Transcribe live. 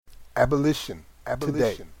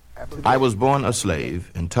today. I was born a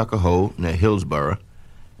slave in Tuckahoe near Hillsborough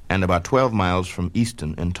and about 12 miles from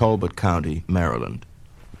Easton in Talbot County, Maryland.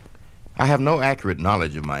 I have no accurate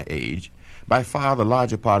knowledge of my age. By far the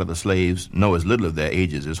larger part of the slaves know as little of their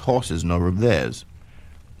ages as horses know of theirs,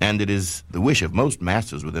 and it is the wish of most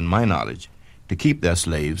masters within my knowledge to keep their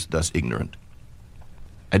slaves thus ignorant.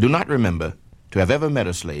 I do not remember to have ever met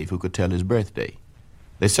a slave who could tell his birthday.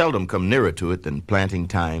 They seldom come nearer to it than planting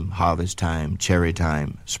time, harvest time, cherry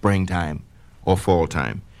time, springtime, or fall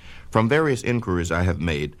time. From various inquiries I have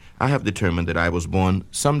made, I have determined that I was born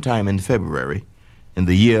sometime in February in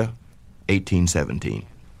the year 1817.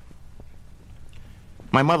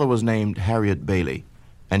 My mother was named Harriet Bailey,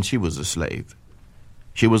 and she was a slave.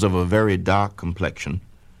 She was of a very dark complexion.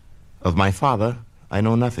 Of my father, I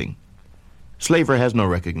know nothing. Slavery has no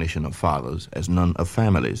recognition of fathers, as none of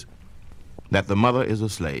families. That the mother is a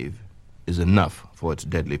slave is enough for its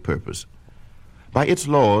deadly purpose. By its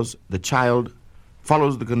laws, the child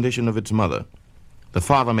follows the condition of its mother. The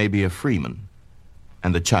father may be a freeman,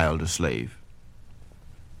 and the child a slave.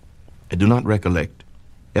 I do not recollect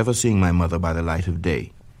ever seeing my mother by the light of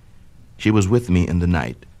day. She was with me in the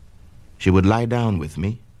night. She would lie down with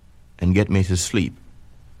me and get me to sleep.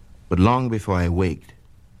 But long before I waked,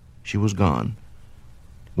 she was gone.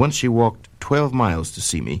 Once she walked 12 miles to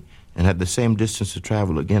see me and had the same distance to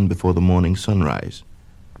travel again before the morning sunrise.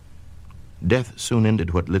 Death soon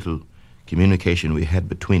ended what little communication we had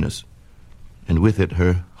between us, and with it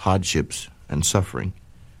her hardships and suffering.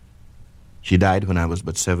 She died when I was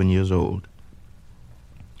but 7 years old,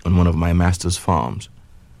 on one of my master's farms.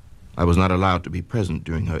 I was not allowed to be present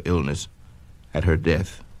during her illness, at her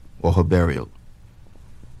death, or her burial.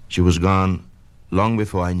 She was gone long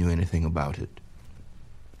before I knew anything about it.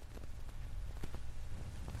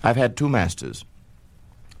 I've had two masters.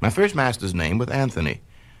 My first master's name was Anthony.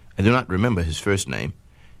 I do not remember his first name.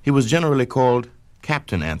 He was generally called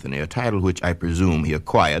Captain Anthony, a title which I presume he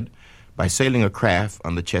acquired by sailing a craft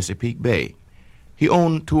on the Chesapeake Bay. He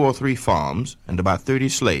owned 2 or 3 farms and about 30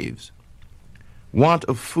 slaves. Want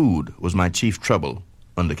of food was my chief trouble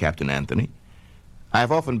under Captain Anthony. I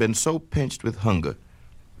have often been so pinched with hunger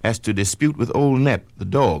as to dispute with old Nep, the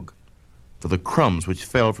dog, for the crumbs which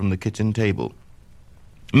fell from the kitchen table.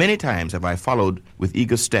 Many times have I followed with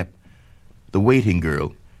eager step the waiting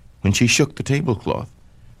girl when she shook the tablecloth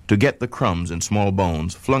to get the crumbs and small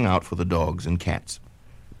bones flung out for the dogs and cats.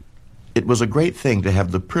 It was a great thing to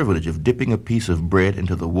have the privilege of dipping a piece of bread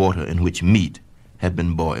into the water in which meat had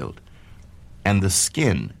been boiled, and the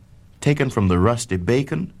skin taken from the rusty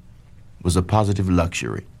bacon was a positive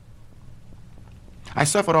luxury. I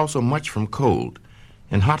suffered also much from cold.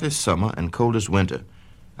 In hottest summer and coldest winter,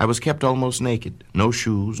 I was kept almost naked. No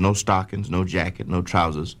shoes, no stockings, no jacket, no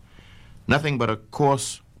trousers. Nothing but a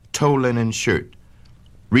coarse tow linen shirt,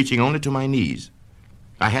 reaching only to my knees.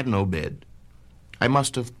 I had no bed. I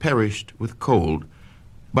must have perished with cold,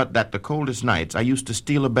 but that the coldest nights I used to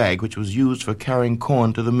steal a bag which was used for carrying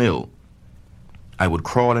corn to the mill. I would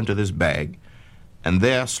crawl into this bag and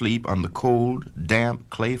there sleep on the cold, damp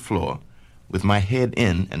clay floor with my head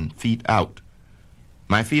in and feet out.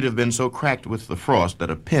 My feet have been so cracked with the frost that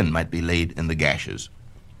a pin might be laid in the gashes.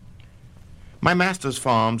 My master's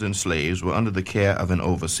farms and slaves were under the care of an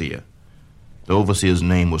overseer. The overseer's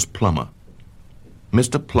name was Plummer.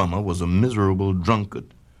 Mr. Plummer was a miserable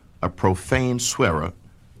drunkard, a profane swearer,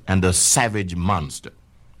 and a savage monster.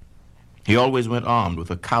 He always went armed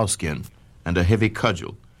with a cowskin and a heavy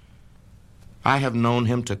cudgel. I have known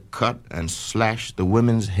him to cut and slash the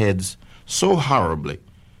women's heads so horribly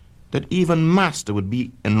that even master would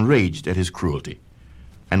be enraged at his cruelty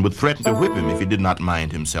and would threaten to whip him if he did not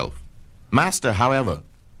mind himself. Master, however,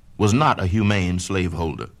 was not a humane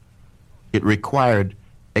slaveholder. It required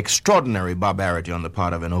extraordinary barbarity on the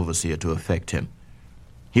part of an overseer to affect him.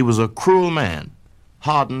 He was a cruel man,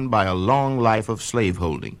 hardened by a long life of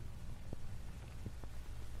slaveholding.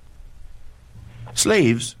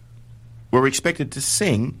 Slaves were expected to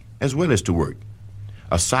sing as well as to work.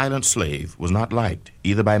 A silent slave was not liked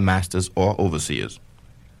either by masters or overseers.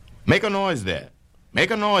 "Make a noise there,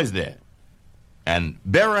 make a noise there," and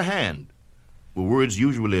 "bear a hand" were words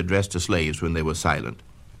usually addressed to slaves when they were silent.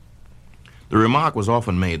 The remark was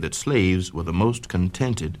often made that slaves were the most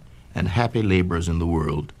contented and happy laborers in the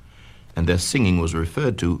world, and their singing was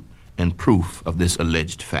referred to in proof of this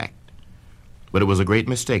alleged fact. But it was a great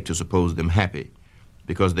mistake to suppose them happy,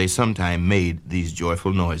 because they sometimes made these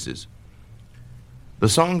joyful noises. The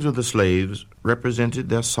songs of the slaves represented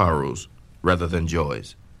their sorrows rather than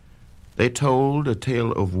joys. They told a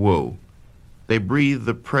tale of woe. They breathed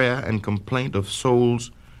the prayer and complaint of souls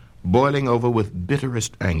boiling over with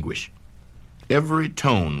bitterest anguish. Every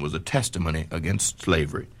tone was a testimony against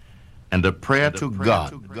slavery and a prayer to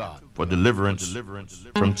God for deliverance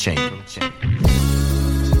from chains.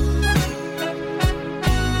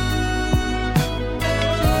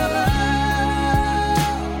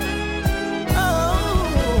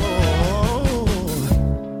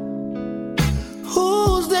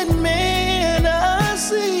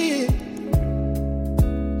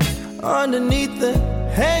 Underneath the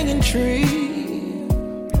hanging tree,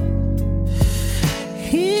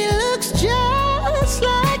 he looks just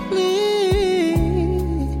like me.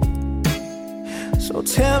 So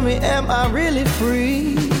tell me, am I really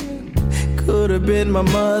free? Could have been my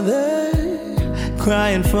mother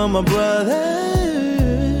crying for my brother,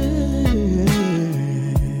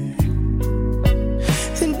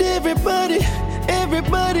 and everybody's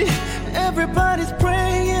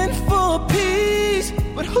praying for peace.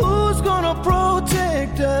 But who's gonna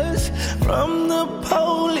protect us from the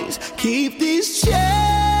police? Keep these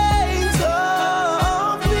chains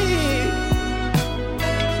off me,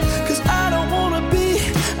 'cause I don't wanna be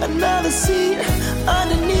another seed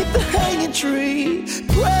underneath the hanging tree.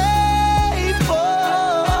 Pray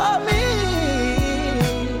for me,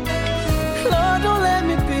 Lord, don't let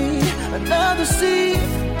me be another seed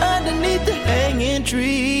underneath the hanging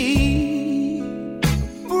tree.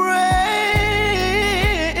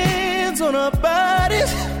 On our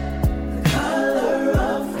bodies,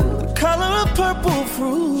 the color of purple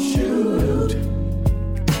fruit,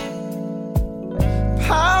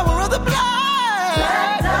 power of the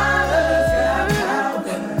blind,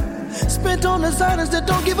 spent on designers that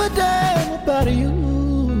don't give a damn about you.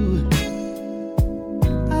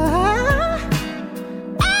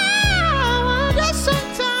 Just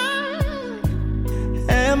sometimes,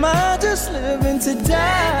 am I just living to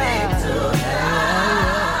die?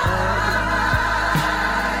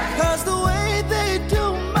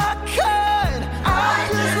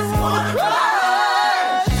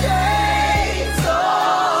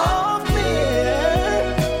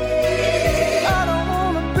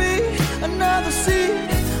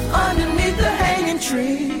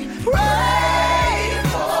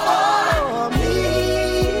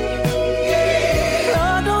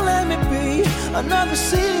 Another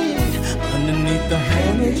seed underneath the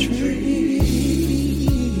hanging tree.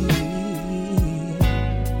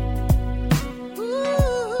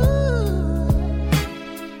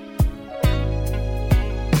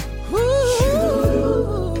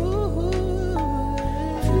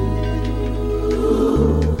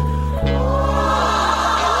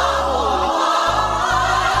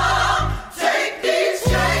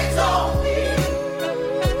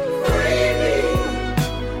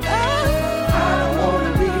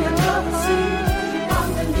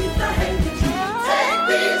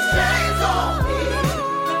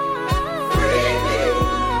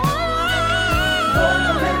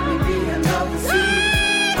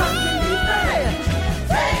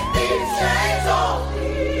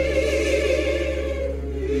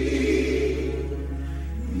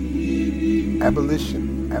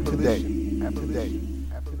 Abolition today.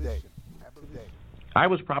 I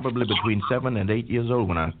was probably between 7 and 8 years old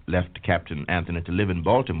when I left Captain Anthony to live in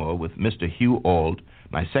Baltimore with Mr. Hugh Auld,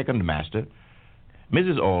 my second master.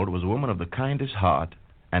 Mrs. Auld was a woman of the kindest heart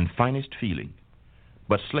and finest feeling,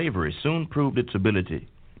 but slavery soon proved its ability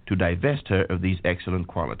to divest her of these excellent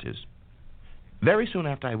qualities. Very soon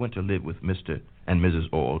after I went to live with Mr. and Mrs.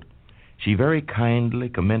 Auld, she very kindly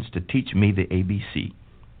commenced to teach me the ABC.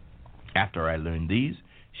 After I learned these,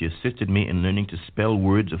 she assisted me in learning to spell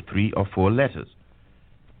words of 3 or 4 letters.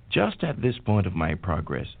 Just at this point of my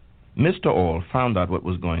progress, Mr. Auld found out what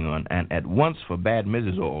was going on and at once forbade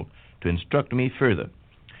Mrs. Auld to instruct me further,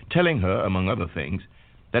 telling her, among other things,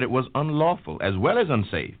 that it was unlawful as well as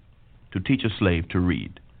unsafe to teach a slave to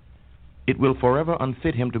read. It will forever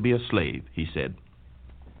unfit him to be a slave, he said.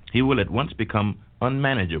 He will at once become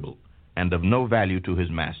unmanageable and of no value to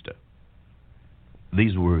his master.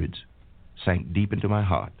 These words sank deep into my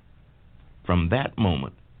heart. From that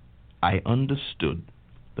moment, I understood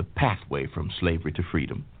the pathway from slavery to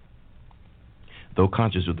freedom. Though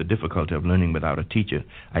conscious of the difficulty of learning without a teacher,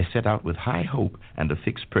 I set out with high hope and a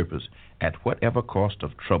fixed purpose, at whatever cost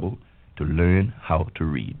of trouble, to learn how to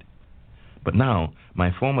read. But now, my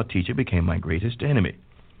former teacher became my greatest enemy.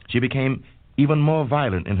 She became even more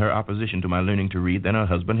violent in her opposition to my learning to read than her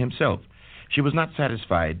husband himself. She was not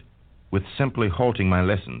satisfied with simply halting my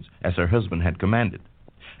lessons, as her husband had commanded.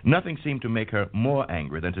 Nothing seemed to make her more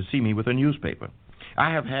angry than to see me with a newspaper.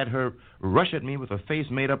 I have had her rush at me with a face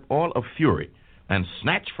made up all of fury and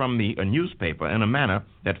snatch from me a newspaper in a manner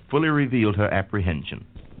that fully revealed her apprehension.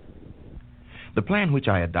 The plan which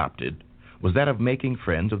I adopted was that of making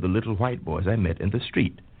friends of the little white boys I met in the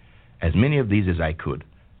street. As many of these as I could,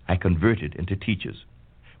 I converted into teachers.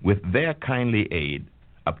 With their kindly aid,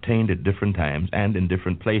 obtained at different times and in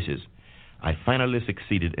different places, I finally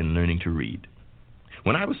succeeded in learning to read.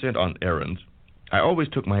 When I was sent on errands, I always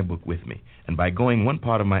took my book with me, and by going one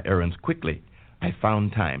part of my errands quickly, I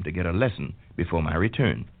found time to get a lesson before my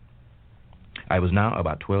return. I was now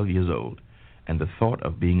about 12 years old, and the thought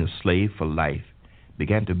of being a slave for life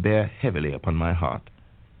began to bear heavily upon my heart.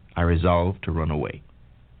 I resolved to run away.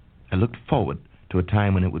 I looked forward to a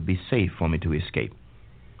time when it would be safe for me to escape.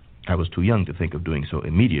 I was too young to think of doing so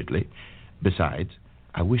immediately. Besides,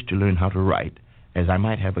 I wished to learn how to write, as I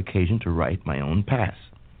might have occasion to write my own pass.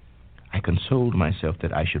 I consoled myself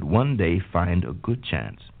that I should one day find a good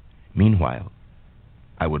chance. Meanwhile,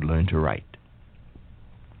 I would learn to write.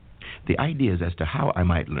 The ideas as to how I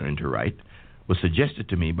might learn to write was suggested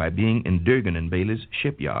to me by being in Durgan and Bailey's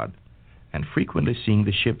shipyard and frequently seeing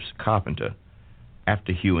the ship's carpenter,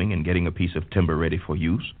 after hewing and getting a piece of timber ready for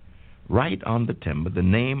use, write on the timber the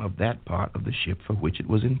name of that part of the ship for which it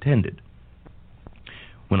was intended.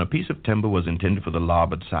 When a piece of timber was intended for the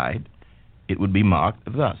larboard side, it would be marked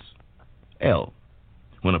thus, L.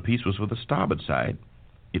 When a piece was for the starboard side,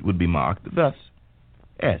 it would be marked thus,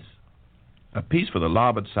 S. A piece for the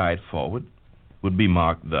larboard side forward would be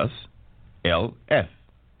marked thus, LF.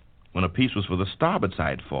 When a piece was for the starboard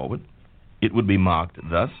side forward, it would be marked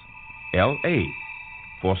thus, LA.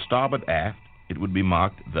 For starboard aft, it would be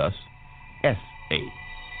marked thus, SA.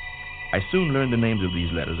 I soon learned the names of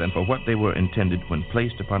these letters and for what they were intended when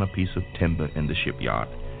placed upon a piece of timber in the shipyard.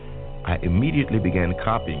 I immediately began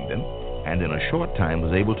copying them, and in a short time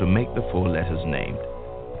was able to make the 4 letters named.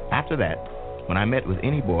 After that, when I met with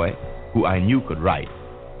any boy who I knew could write,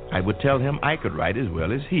 I would tell him I could write as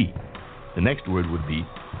well as he. The next word would be,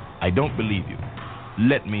 I don't believe you.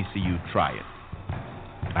 Let me see you try it.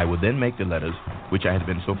 I would then make the letters, which I had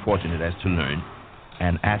been so fortunate as to learn,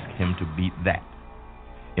 and ask him to beat that.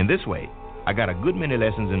 In this way, I got a good many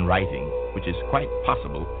lessons in writing, which is quite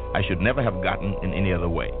possible I should never have gotten in any other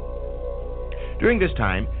way. During this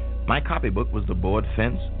time, my copybook was the board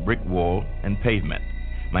fence, brick wall, and pavement.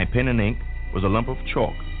 My pen and ink was a lump of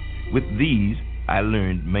chalk. With these, I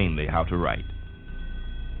learned mainly how to write.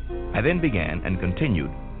 I then began and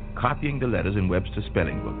continued copying the letters in Webster's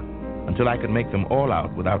spelling book until I could make them all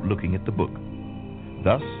out without looking at the book.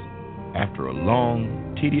 Thus, after a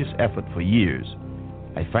long, tedious effort for years,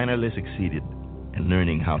 I finally succeeded in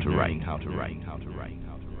learning how to write.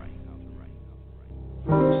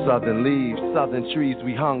 Southern leaves, southern trees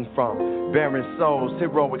we hung from, barren souls,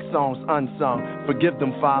 heroic songs unsung. Forgive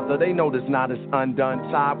them, Father, they know this knot is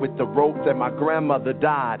undone. Tied with the rope that my grandmother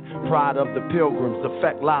died. Pride of the pilgrims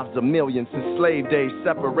affect lives of millions. In slave days,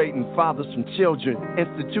 separating fathers from children.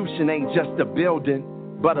 Institution ain't just a building,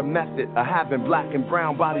 but a method of having black and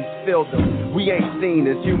brown bodies fill them. We ain't seen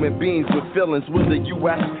as human beings with feelings. Will the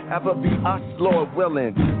U.S. ever be us, Lord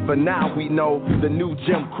willing? For now we know the new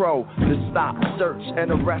Jim Crow, to stop, search,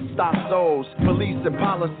 and arrest our souls. Police and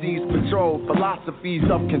policies patrol, philosophies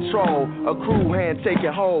of control. A cruel hand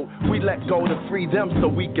taking hold. We let go to free them so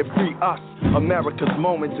we can free us. America's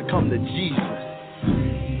moment to come to Jesus.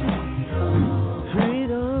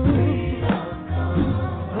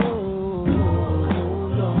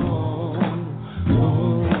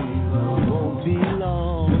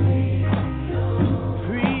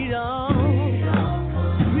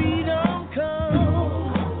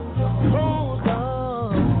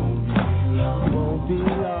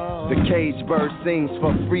 Cage bird sings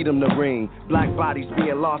for freedom to ring. Black bodies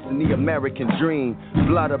being lost in the American dream.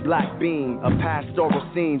 Blood of black being, a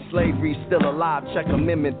pastoral scene. Slavery still alive, check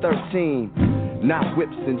Amendment 13. Not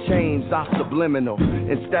whips and chains are subliminal.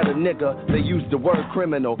 Instead of nigga, they use the word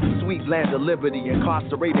criminal. Sweet land of liberty,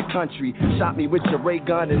 incarcerated country. Shot me with your ray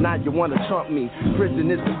gun and now you wanna trump me.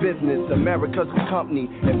 Prison is the business, America's the company.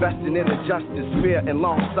 Investing in injustice, fear, and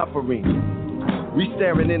long suffering. We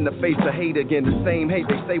staring in the face of hate again. The same hate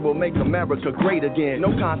they say will make America great again.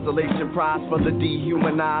 No consolation prize for the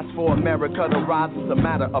dehumanized. For America to rise is a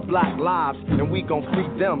matter of black lives. And we gon'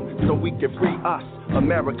 free them so we can free us.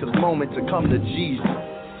 America's moment to come to Jesus.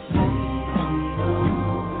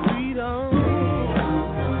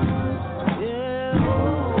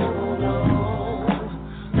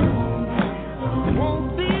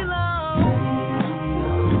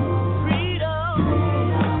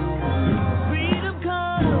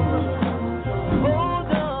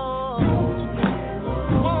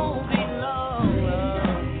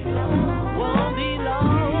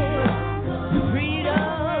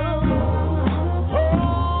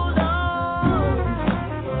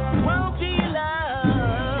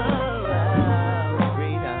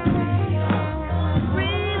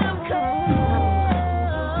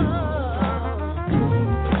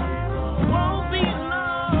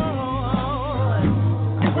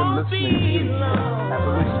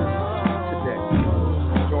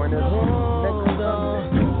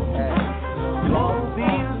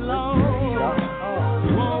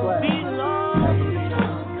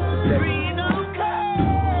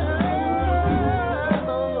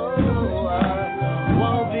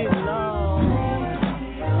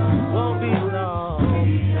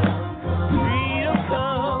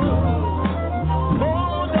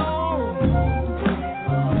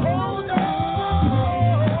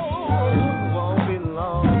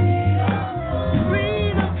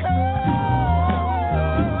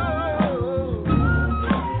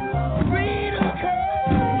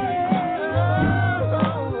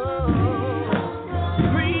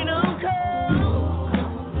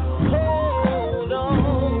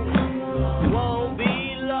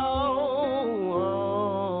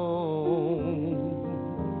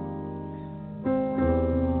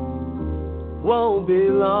 won't be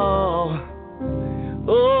long.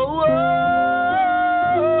 Oh,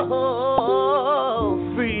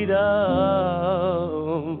 freedom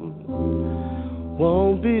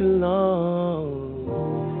won't be long.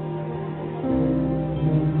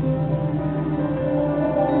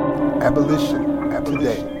 Abolition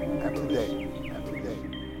today.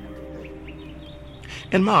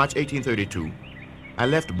 In March 1832, I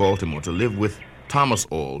left Baltimore to live with Thomas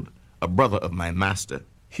Auld, a brother of my master,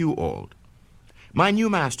 Hugh Auld. My new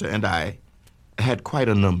master and I had quite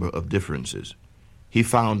a number of differences. He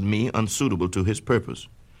found me unsuitable to his purpose.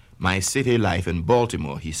 My city life in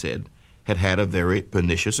Baltimore, he said, had had a very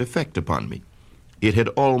pernicious effect upon me. It had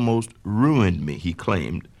almost ruined me, he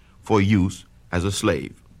claimed, for use as a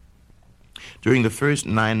slave. During the first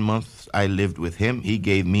 9 months I lived with him, he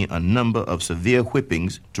gave me a number of severe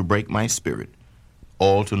whippings to break my spirit,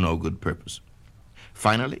 all to no good purpose.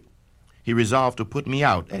 Finally, he resolved to put me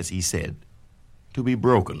out, as he said, to be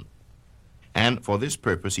broken. And for this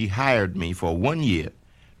purpose, he hired me for 1 year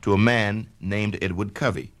to a man named Edward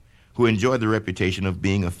Covey, who enjoyed the reputation of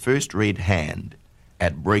being a first-rate hand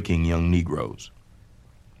at breaking young Negroes.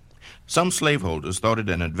 Some slaveholders thought it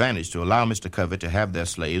an advantage to allow Mr. Covey to have their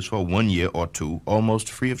slaves for 1 year or two, almost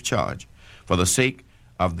free of charge, for the sake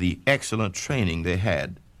of the excellent training they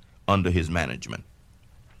had under his management.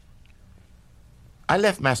 I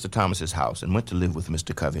left Master Thomas's house and went to live with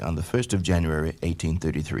Mr. Covey on the 1st of January,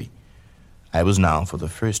 1833. I was now, for the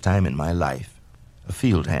first time in my life, a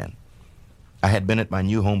field hand. I had been at my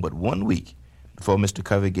new home but 1 week before Mr.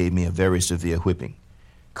 Covey gave me a very severe whipping,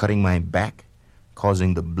 cutting my back,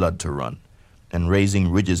 causing the blood to run, and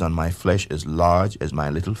raising ridges on my flesh as large as my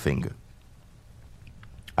little finger.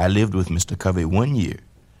 I lived with Mr. Covey 1 year.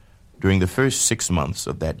 During the first 6 months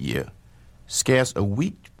of that year, scarce a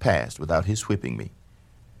week passed without his whipping me.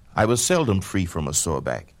 I was seldom free from a sore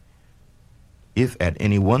back. If at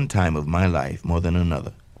any one time of my life more than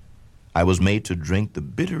another, I was made to drink the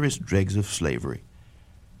bitterest dregs of slavery,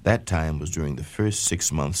 that time was during the first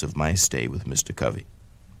 6 months of my stay with Mr. Covey.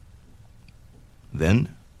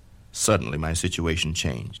 Then, suddenly, my situation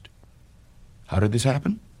changed. How did this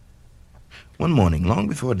happen? One morning, long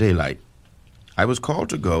before daylight, I was called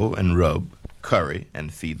to go and rub, curry,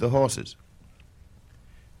 and feed the horses.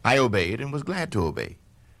 I obeyed and was glad to obey.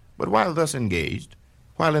 But while thus engaged,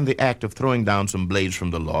 while in the act of throwing down some blades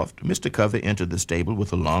from the loft, Mr. Covey entered the stable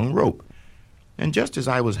with a long rope. And just as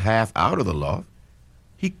I was half out of the loft,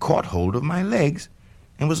 he caught hold of my legs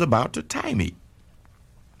and was about to tie me.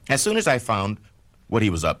 As soon as I found what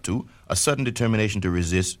he was up to, a sudden determination to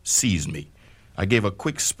resist seized me. I gave a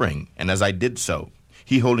quick spring, and as I did so,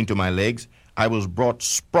 he holding to my legs, I was brought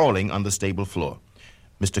sprawling on the stable floor.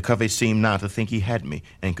 Mr. Covey seemed now to think he had me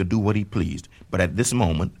and could do what he pleased. But at this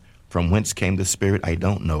moment, from whence came the spirit I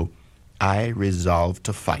don't know, I resolved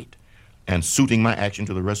to fight. And suiting my action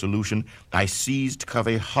to the resolution, I seized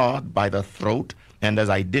Covey hard by the throat, and as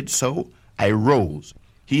I did so, I rose.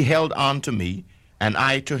 He held on to me, and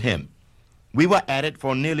I to him. We were at it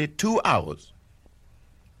for nearly 2 hours.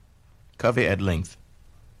 Covey at length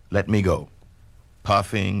let me go,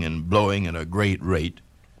 puffing and blowing at a great rate,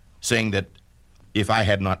 saying that if I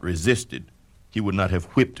had not resisted, he would not have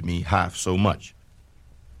whipped me half so much.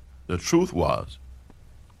 The truth was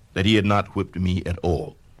that he had not whipped me at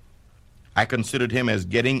all. I considered him as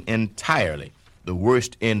getting entirely the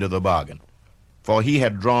worst end of the bargain, for he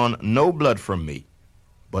had drawn no blood from me,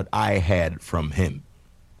 but I had from him.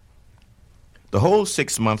 The whole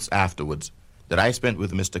 6 months afterwards that I spent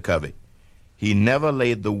with Mr. Covey, he never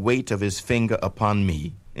laid the weight of his finger upon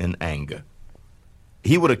me in anger.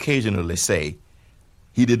 He would occasionally say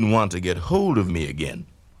he didn't want to get hold of me again.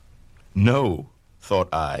 No, thought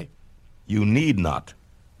I, you need not,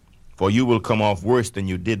 for you will come off worse than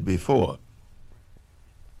you did before.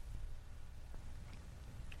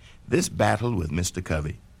 This battle with Mr.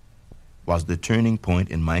 Covey was the turning point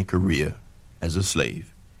in my career as a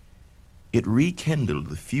slave. It rekindled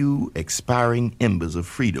the few expiring embers of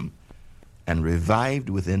freedom and revived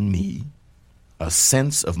within me a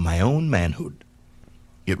sense of my own manhood.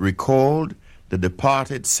 It recalled the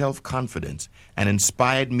departed self-confidence and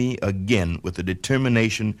inspired me again with the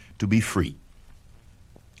determination to be free.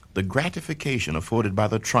 The gratification afforded by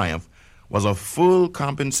the triumph was a full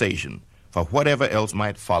compensation for whatever else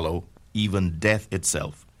might follow, even death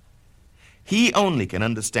itself. He only can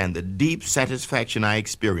understand the deep satisfaction I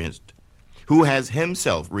experienced who has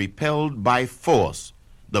himself repelled by force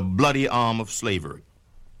the bloody arm of slavery.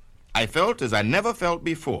 I felt as I never felt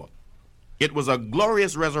before. It was a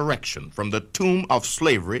glorious resurrection from the tomb of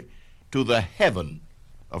slavery to the heaven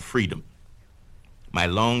of freedom. My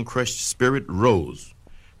long crushed spirit rose.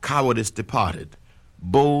 Cowardice departed.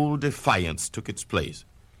 bold defiance took its place.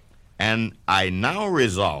 And I now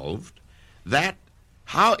resolved that,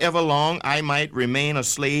 however long I might remain a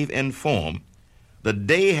slave in form, the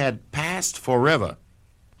day had passed forever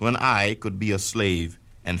when I could be a slave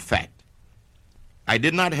in fact. I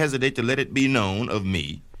did not hesitate to let it be known of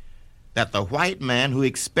me that the white man who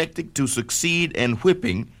expected to succeed in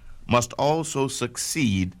whipping must also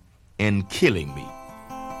succeed in killing me.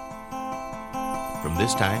 From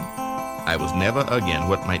this time, I was never again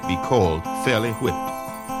what might be called fairly whipped,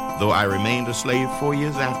 though I remained a slave 4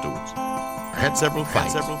 years afterwards. I had several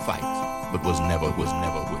fights, but was never whipped.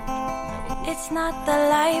 It's not the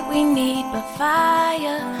light we need, but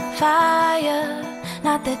fire, fire.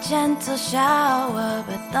 Not the gentle shower,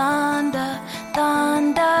 but thunder,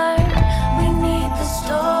 thunder. We need the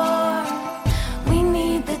storm, we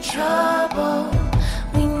need the trouble,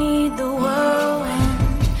 we need the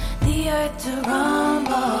whirlwind, the earth to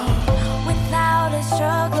rumble. Without a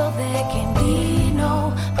struggle there can be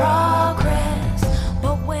no progress.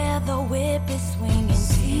 But where the whip is swinging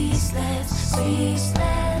ceaseless,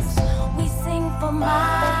 ceaseless, we sing for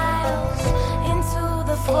miles into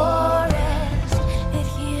the forest. It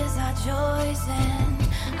hears our joys and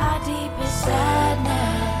our deepest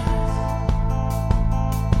sadness.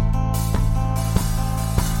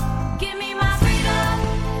 Give me my freedom.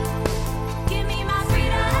 Give me my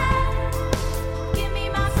freedom. Give me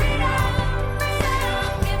my freedom.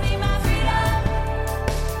 Freedom. Give me my freedom.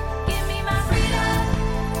 Give me my freedom.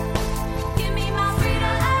 Give me my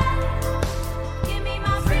freedom. Give me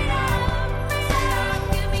my freedom. Freedom.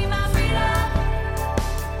 Give me my freedom.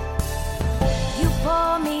 You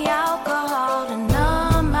pour me alcohol to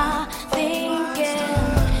numb my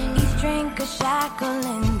thinking. Each drink a shackle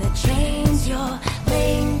in the chains you're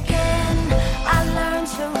linking. I learned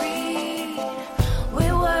to read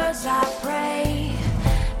with words I pray,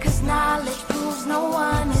 'cause knowledge proves no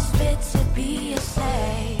one is fit to be a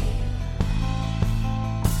slave.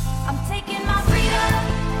 I'm taking my freedom.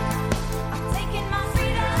 I'm taking my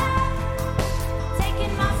freedom.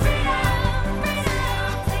 Taking my freedom. Freedom.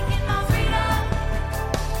 Taking my freedom.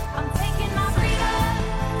 I'm taking my freedom.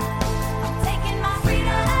 I'm taking my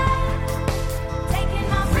freedom. Taking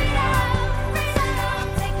my freedom. Freedom.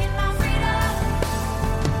 Taking my freedom.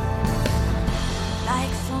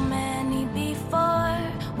 Like so many before,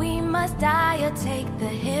 we must die or take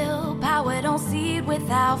the hill. Power don't cede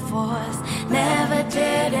without force. Never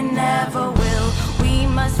did and never will. We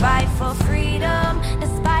must fight for freedom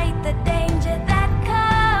despite the danger that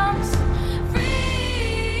comes.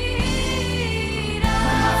 Freedom.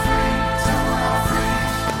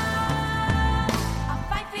 I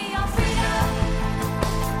fight for your freedom.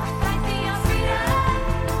 I fight for your freedom.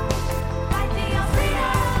 Fight for your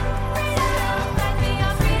freedom. Freedom. Fight for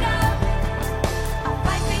your freedom. I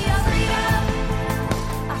fight for your freedom.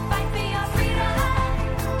 I fight for your freedom.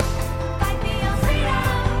 Fight for your freedom.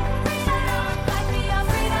 Freedom. Fight for your freedom. I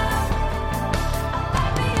fight for your freedom. I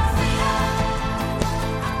fight for your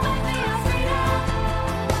freedom.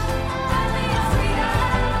 Fight for your freedom.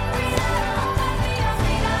 Freedom.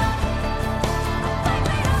 Fight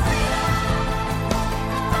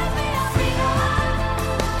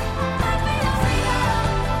for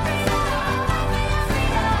your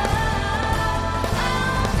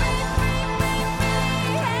freedom. I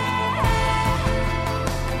fight for your freedom. Fight for your freedom.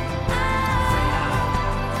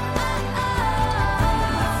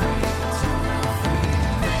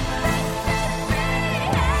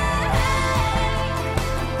 Fight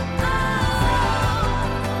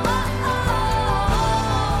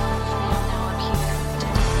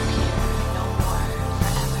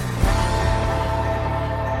for your freedom.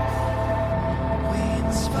 Freedom. We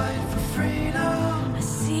must fight for freedom. I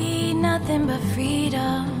see nothing but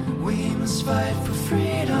freedom. We must fight for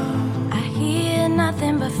freedom. I hear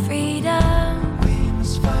nothing but freedom. We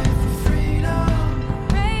must fight for freedom.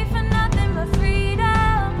 Pray for nothing but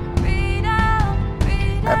freedom. Freedom.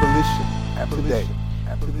 Freedom. Abolition today.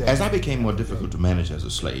 As I became more difficult to manage as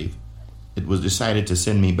a slave, it was decided to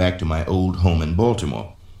send me back to my old home in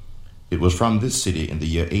Baltimore. It was from this city in the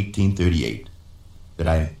year 1838 that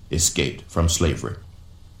I escaped from slavery.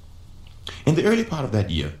 In the early part of that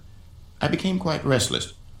year, I became quite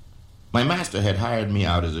restless. My master had hired me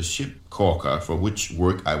out as a ship caulker, for which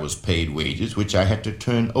work I was paid wages, which I had to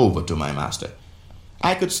turn over to my master.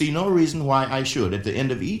 I could see no reason why I should, at the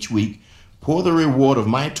end of each week, pour the reward of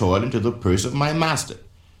my toil into the purse of my master.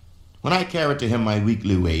 When I carried to him my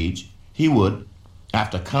weekly wage, he would,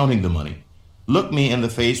 after counting the money, look me in the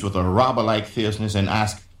face with a robber-like fierceness and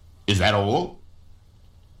ask, "Is that all?"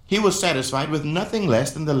 He was satisfied with nothing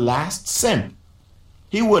less than the last cent.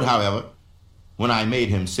 He would, however, when I made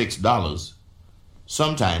him $6,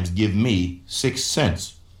 sometimes give me 6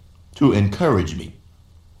 cents to encourage me.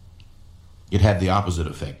 It had the opposite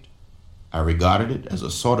effect. I regarded it as a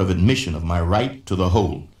sort of admission of my right to the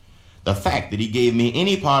whole. The fact that he gave me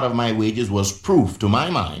any part of my wages was proof to my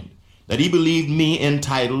mind that he believed me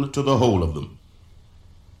entitled to the whole of them.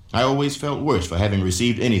 I always felt worse for having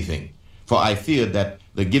received anything, for I feared that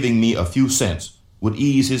the giving me a few cents would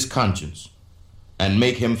ease his conscience and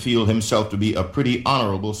make him feel himself to be a pretty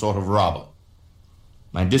honorable sort of robber.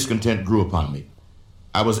 My discontent grew upon me.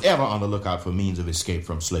 I was ever on the lookout for means of escape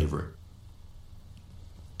from slavery.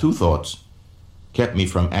 2 thoughts kept me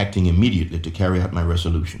from acting immediately to carry out my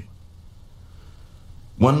resolution.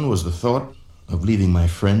 One was the thought of leaving my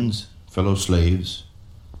friends, fellow slaves,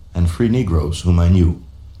 and free Negroes whom I knew.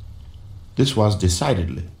 This was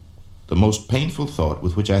decidedly the most painful thought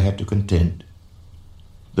with which I had to contend.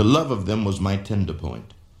 The love of them was my tender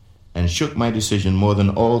point, and shook my decision more than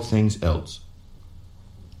all things else.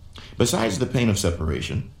 Besides the pain of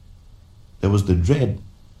separation, there was the dread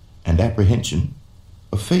and apprehension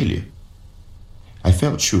of failure. I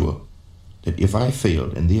felt sure that if I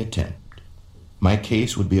failed in the attempt, my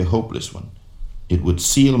case would be a hopeless one. It would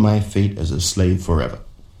seal my fate as a slave forever.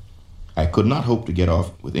 I could not hope to get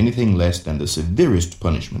off with anything less than the severest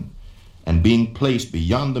punishment and being placed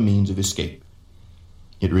beyond the means of escape.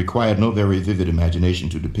 It required no very vivid imagination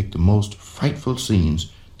to depict the most frightful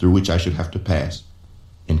scenes through which I should have to pass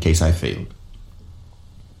in case I failed.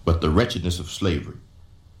 But the wretchedness of slavery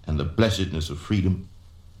and the blessedness of freedom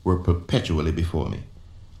were perpetually before me.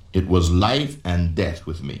 It was life and death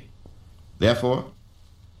with me. Therefore,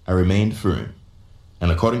 I remained firm,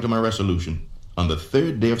 and according to my resolution, on the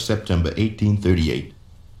 3rd day of September 1838,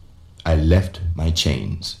 I left my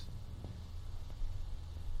chains.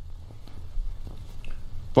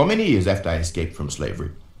 For many years after I escaped from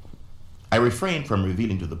slavery, I refrained from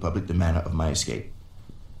revealing to the public the manner of my escape.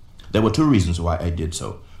 There were 2 reasons why I did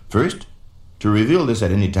so. First, to reveal this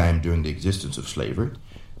at any time during the existence of slavery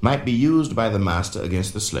might be used by the master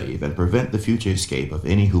against the slave and prevent the future escape of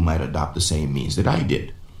any who might adopt the same means that I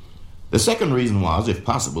did. The second reason was, if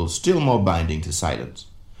possible, still more binding to silence,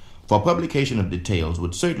 for publication of details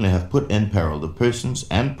would certainly have put in peril the persons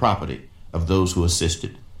and property of those who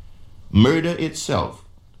assisted. Murder itself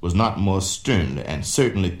was not more sternly and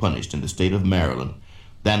certainly punished in the state of Maryland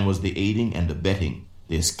than was the aiding and abetting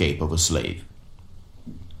the escape of a slave.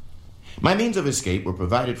 My means of escape were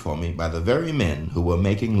provided for me by the very men who were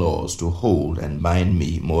making laws to hold and bind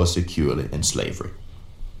me more securely in slavery.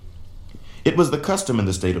 It was the custom in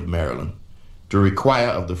the state of Maryland to require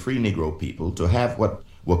of the free Negro people to have what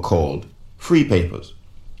were called free papers.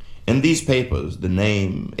 In these papers, the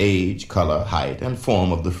name, age, color, height, and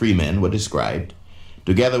form of the free man were described,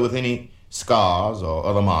 together with any scars or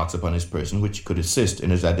other marks upon his person which could assist in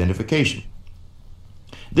his identification.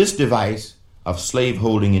 This device of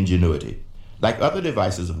slave-holding ingenuity, like other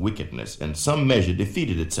devices of wickedness, in some measure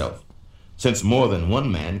defeated itself, since more than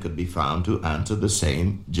one man could be found to answer the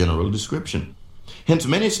same general description. Hence,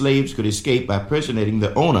 many slaves could escape by personating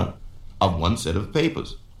the owner of one set of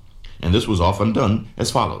papers, and this was often done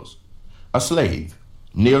as follows. A slave,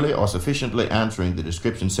 nearly or sufficiently answering the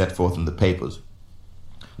description set forth in the papers,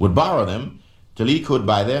 would borrow them till he could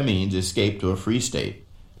by their means escape to a free state,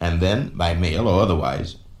 and then, by mail or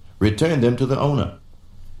otherwise, return them to the owner.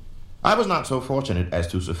 I was not so fortunate as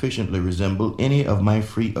to sufficiently resemble any of my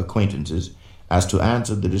free acquaintances as to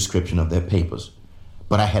answer the description of their papers,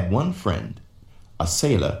 but I had one friend, a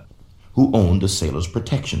sailor, who owned a sailor's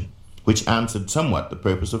protection, which answered somewhat the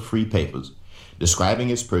purpose of free papers, describing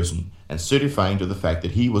his person and certifying to the fact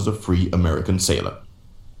that he was a free American sailor.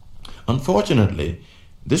 Unfortunately,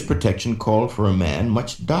 this protection called for a man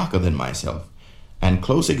much darker than myself, and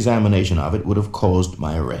close examination of it would have caused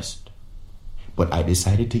my arrest. But I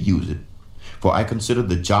decided to use it, for I considered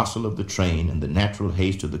the jostle of the train and the natural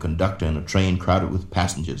haste of the conductor in a train crowded with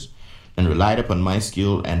passengers, and relied upon my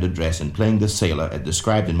skill and address in playing the sailor as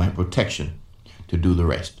described in my protection to do the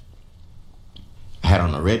rest. I had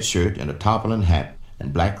on a red shirt and a tarpaulin hat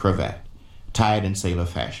and black cravat, tied in sailor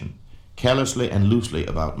fashion, carelessly and loosely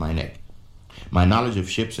about my neck. My knowledge of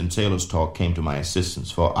ships and sailors' talk came to my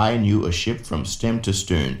assistance, for I knew a ship from stem to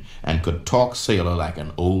stern and could talk sailor like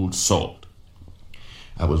an old salt.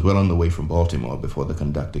 I was well on the way from Baltimore before the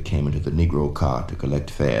conductor came into the Negro car to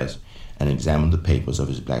collect fares and examine the papers of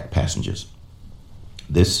his black passengers.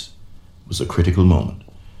 This was a critical moment.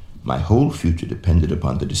 My whole future depended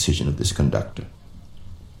upon the decision of this conductor.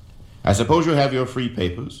 "I suppose you have your free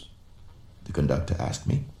papers?" the conductor asked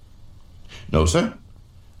me. "No, sir.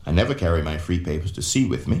 I never carry my free papers to sea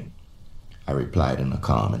with me," I replied in a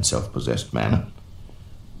calm and self-possessed manner.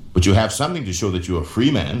 But you have something to show that you're a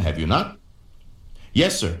free man, have you not?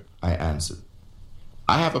 Yes, sir, I answered.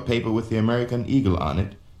 I have a paper with the American Eagle on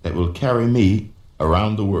it that will carry me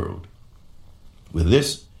around the world. With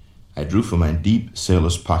this, I drew from my deep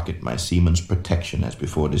sailor's pocket my seaman's protection as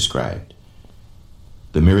before described.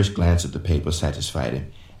 The merest glance at the paper satisfied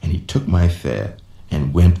him, and he took my fare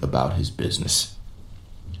and went about his business.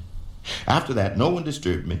 After that, no one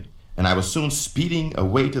disturbed me, and I was soon speeding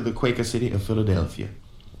away to the Quaker city of Philadelphia.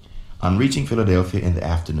 On reaching Philadelphia in the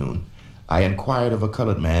afternoon, I inquired of a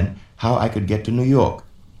colored man how I could get to New York.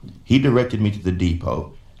 He directed me to the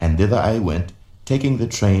depot, and thither I went, taking the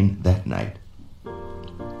train that night.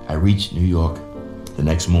 I reached New York the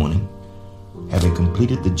next morning, having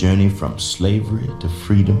completed the journey from slavery to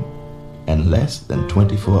freedom in less than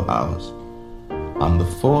 24 hours. On the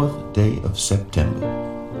 4th day of September,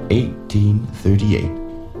 1838,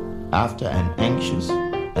 after an anxious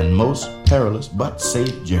and most perilous but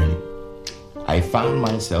safe journey, I found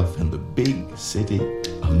myself in the big city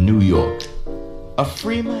of New York, a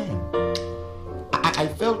free man. I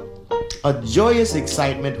felt a joyous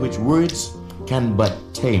excitement which words can but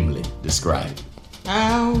tamely describe.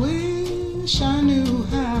 I wish I knew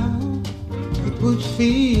how it would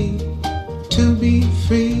feel to be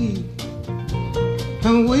free.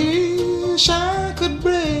 I wish I could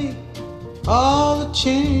break all the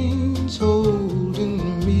chains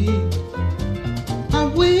holding me. I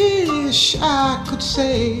wish I could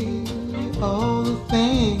say all the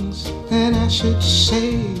things that I should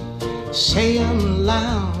say. Say them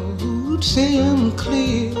loud, say them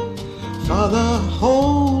clear, for the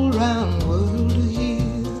whole round world to hear.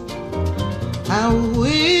 I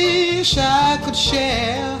wish I could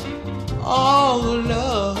share all the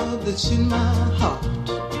love that's in my heart.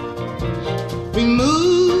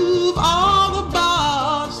 Remove all the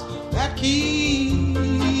bars that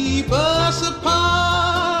keep us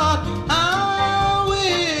apart. I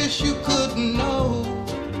wish you could know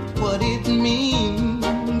what it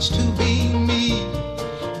means to be me.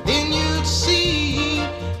 Then you'd see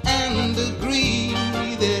and agree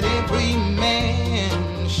that every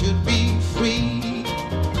man should be free.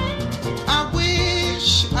 I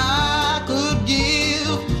wish I could give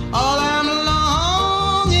all I'm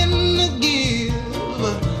longing to give.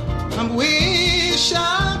 I wish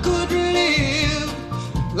I could live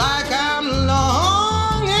like I'm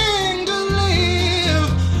longing to live.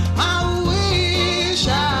 I wish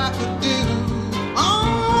I could do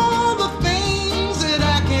all the things that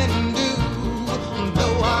I can do,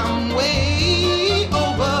 though I'm way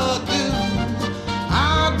overdue.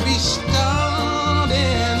 I'd be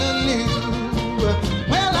starting anew.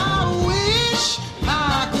 Well, I wish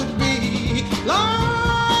I could be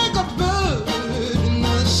like a bird in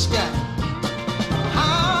the sky.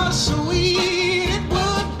 How sweet it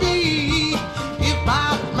would be if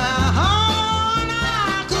by my heart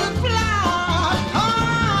I could fly.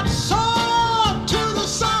 I'd soar to the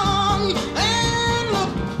sun and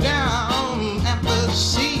look down at the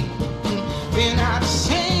sea. Then I'd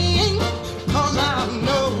sing, 'cause I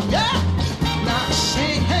know, yeah. And I'd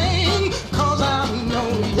sing, 'cause I know,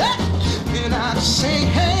 yeah. And I'd sing,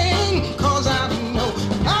 'cause I know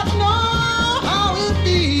how it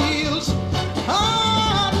feels.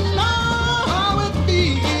 I know how it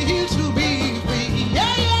feels to be free.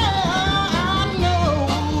 Yeah, yeah, I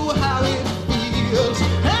know how it feels.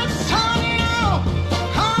 Yes, I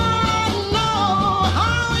know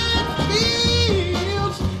how it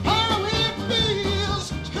feels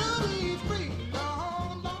to be free.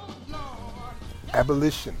 Lord, Lord, Lord.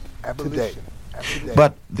 Abolition today.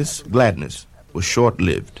 But this gladness was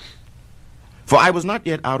short-lived, for I was not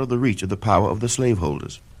yet out of the reach of the power of the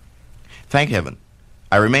slaveholders. Thank heaven,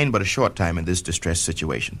 I remained but a short time in this distressed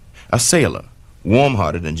situation. A sailor,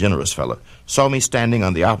 warm-hearted and generous fellow, saw me standing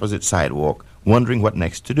on the opposite sidewalk, wondering what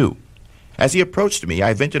next to do. As he approached me,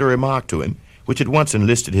 I ventured a remark to him, which at once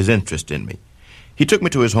enlisted his interest in me. He took me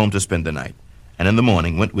to his home to spend the night, and in the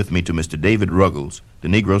morning went with me to Mr. David Ruggles, the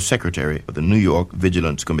Negro Secretary of the New York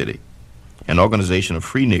Vigilance Committee, an organization of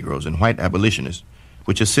free Negroes and white abolitionists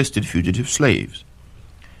which assisted fugitive slaves.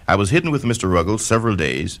 I was hidden with Mr. Ruggles several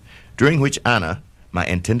days, during which Anna, my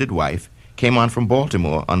intended wife, came on from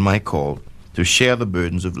Baltimore on my call to share the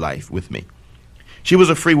burdens of life with me. She was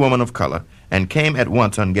a free woman of color and came at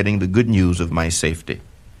once on getting the good news of my safety.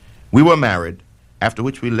 We were married, after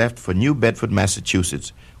which we left for New Bedford,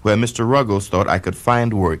 Massachusetts, where Mr. Ruggles thought I could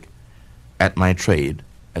find work at my trade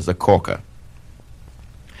as a caulker.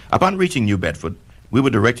 Upon reaching New Bedford, we were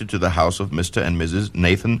directed to the house of Mr. and Mrs.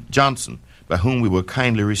 Nathan Johnson, by whom we were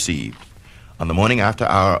kindly received. On the morning after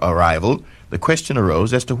our arrival, the question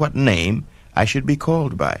arose as to what name I should be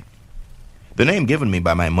called by. The name given me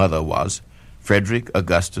by my mother was Frederick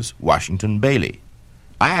Augustus Washington Bailey.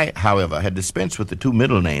 I, however, had dispensed with the two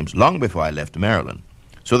middle names long before I left Maryland,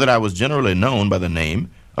 so that I was generally known by the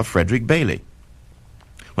name of Frederick Bailey.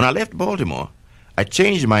 When I left Baltimore, I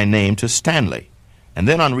changed my name to Stanley, and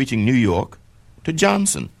then on reaching New York, to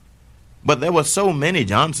Johnson. But there were so many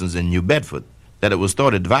Johnsons in New Bedford that it was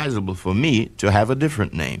thought advisable for me to have a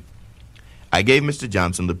different name. I gave Mr.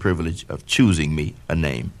 Johnson the privilege of choosing me a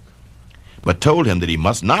name, but told him that he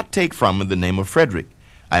must not take from me the name of Frederick.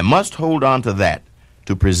 I must hold on to that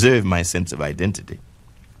to preserve my sense of identity.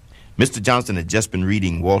 Mr. Johnson had just been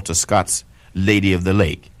reading Walter Scott's Lady of the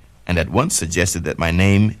Lake, and at once suggested that my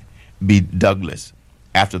name be Douglas,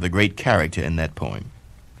 after the great character in that poem.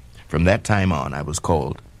 From that time on, I was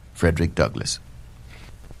called Frederick Douglass.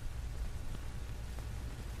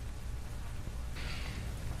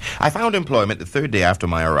 I found employment the third day after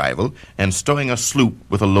my arrival and stowing a sloop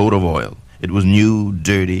with a load of oil. It was new,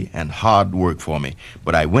 dirty, and hard work for me,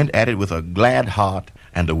 but I went at it with a glad heart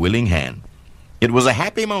and a willing hand. It was a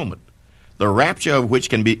happy moment, the rapture of which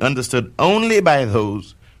can be understood only by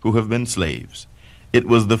those who have been slaves. It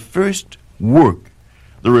was the first work,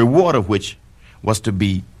 the reward of which was to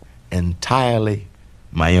be entirely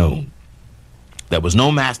my own. There was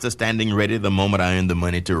no master standing ready the moment I earned the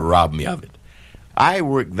money to rob me of it. I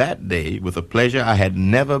worked that day with a pleasure I had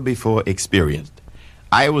never before experienced.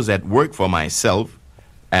 I was at work for myself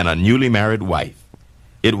and a newly married wife.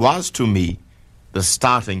 It was, to me, the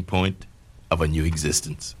starting point of a new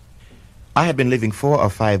existence. I had been living 4 or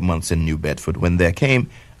 5 months in New Bedford when there came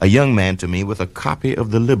a young man to me with a copy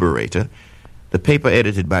of The Liberator, the paper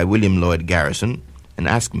edited by William Lloyd Garrison, and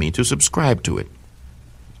asked me to subscribe to it.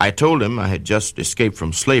 I told him I had just escaped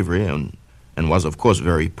from slavery and was, of course,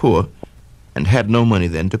 very poor, and had no money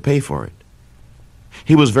then to pay for it.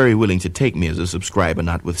 He was very willing to take me as a subscriber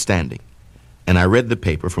notwithstanding, and I read the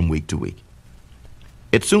paper from week to week.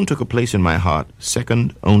 It soon took a place in my heart,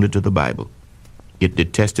 second only to the Bible. It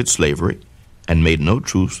detested slavery and made no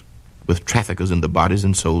truce with traffickers in the bodies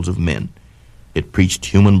and souls of men. It preached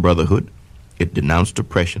human brotherhood, it denounced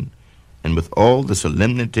oppression, and with all the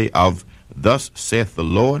solemnity of "Thus saith the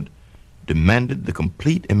Lord," demanded the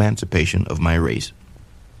complete emancipation of my race.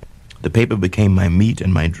 The paper became my meat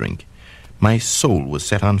and my drink. My soul was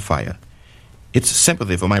set on fire. Its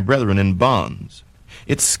sympathy for my brethren in bonds,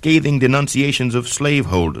 its scathing denunciations of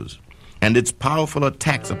slaveholders, and its powerful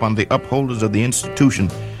attacks upon the upholders of the institution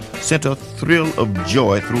sent a thrill of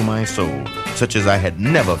joy through my soul, such as I had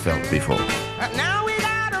never felt before. Now we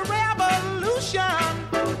got a revolution,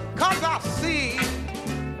 'cause I see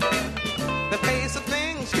the face of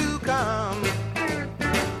things to come.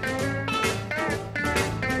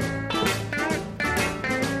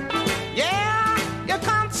 Yeah, your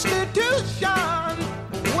Constitution,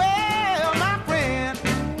 well, my friend,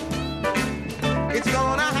 it's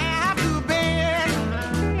gonna have to bend.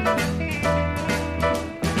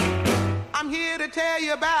 I'm here to tell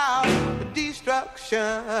you about the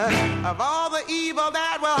destruction of all the evil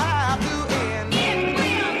that will have to end. It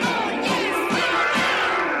will, oh yes,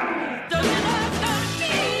 don't you know it's gonna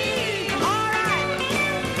be all right?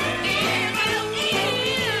 It will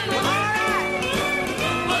end. All right.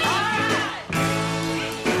 All right.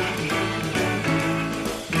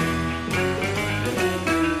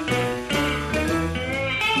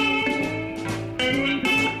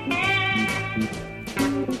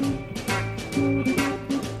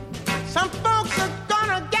 Some folks are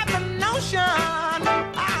gonna get the notion,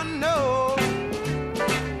 I know.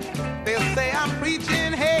 They'll say I'm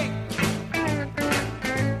preaching hate.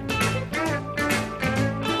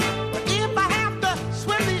 But if I have to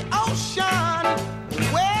swim the ocean,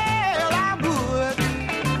 well, I would,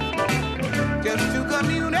 just to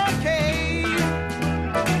communicate.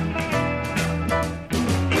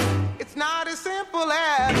 It's not as simple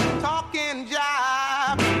as talking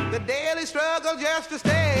jive, the daily struggle just to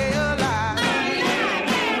stay alive.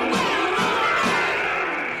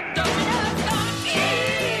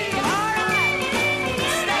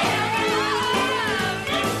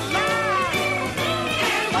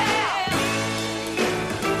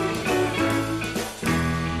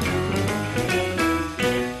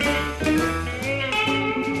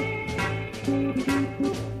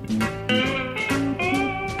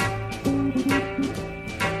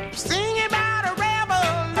 Sing about a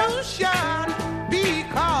revolution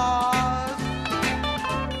because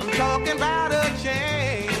I'm talking about a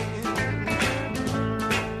change.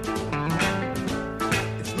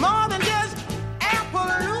 It's more than just air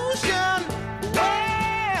pollution.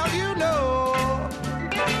 Well, you know,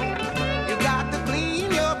 you got to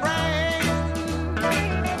clean your brain.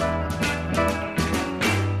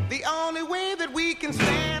 The only way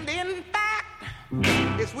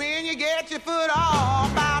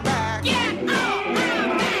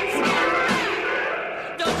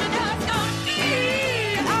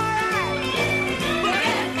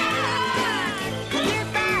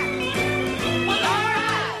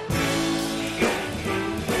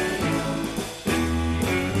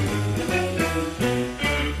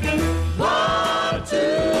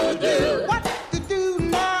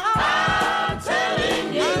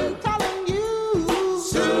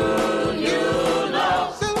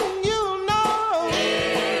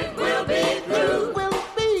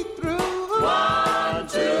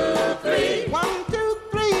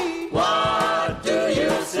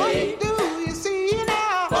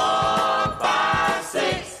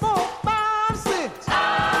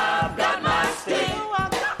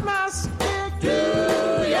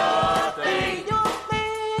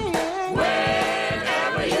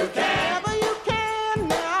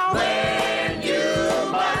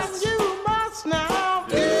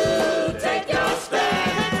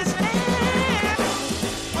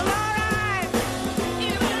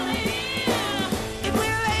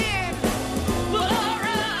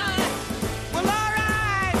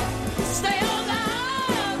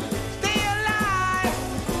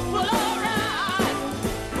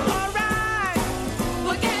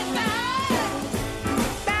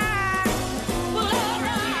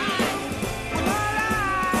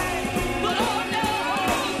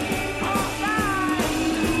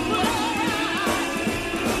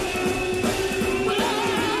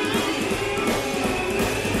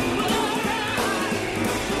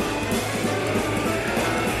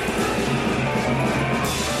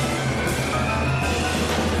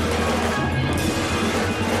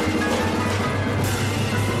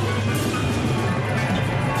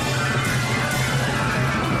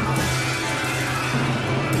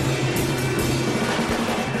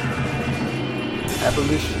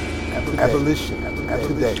Abolition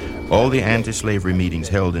today. All the anti-slavery meetings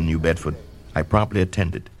held in New Bedford, I promptly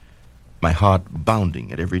attended, my heart bounding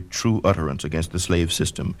at every true utterance against the slave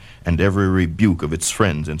system and every rebuke of its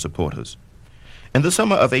friends and supporters. In the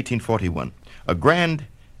summer of 1841, a grand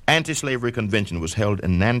anti-slavery convention was held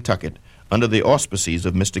in Nantucket under the auspices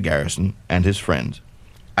of Mr. Garrison and his friends.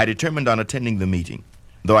 I determined on attending the meeting,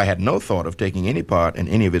 though I had no thought of taking any part in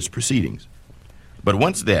any of its proceedings. But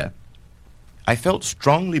once there, I felt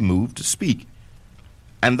strongly moved to speak,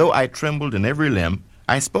 and though I trembled in every limb,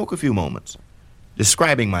 I spoke a few moments,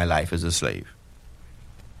 describing my life as a slave.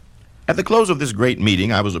 At the close of this great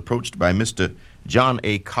meeting, I was approached by Mr. John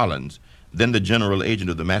A. Collins, then the general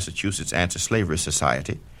agent of the Massachusetts Anti-Slavery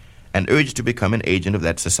Society, and urged to become an agent of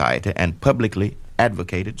that society and publicly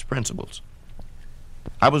advocate its principles.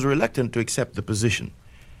 I was reluctant to accept the position.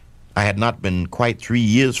 I had not been quite 3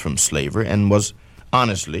 years from slavery and was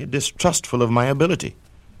honestly distrustful of my ability.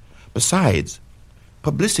 Besides,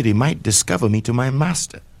 publicity might discover me to my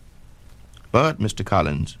master. But Mr.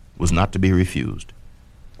 Collins was not to be refused,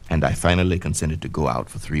 and I finally consented to go out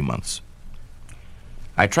for 3 months.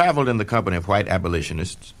 I traveled in the company of white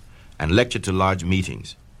abolitionists and lectured to large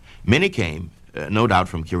meetings. Many came, no doubt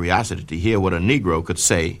from curiosity, to hear what a Negro could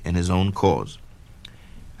say in his own cause.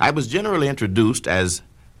 I was generally introduced as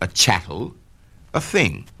a chattel, a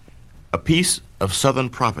thing, a piece of Southern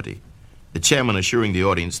property, the chairman assuring the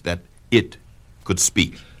audience that it could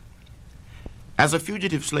speak. As a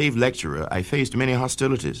fugitive slave lecturer, I faced many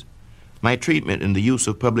hostilities. My treatment in the use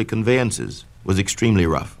of public conveyances was extremely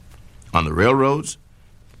rough. On the railroads,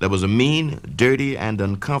 there was a mean, dirty, and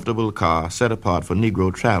uncomfortable car set apart for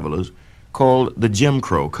Negro travelers called the Jim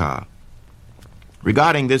Crow car.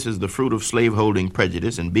 Regarding this as the fruit of slaveholding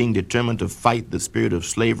prejudice and being determined to fight the spirit of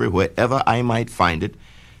slavery wherever I might find it,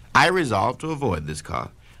 I resolved to avoid this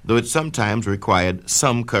car, though it sometimes required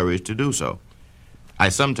some courage to do so. I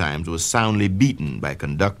sometimes was soundly beaten by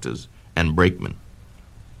conductors and brakemen.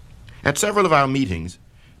 At several of our meetings,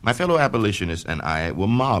 my fellow abolitionists and I were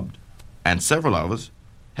mobbed, and several of us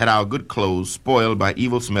had our good clothes spoiled by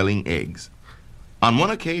evil-smelling eggs. On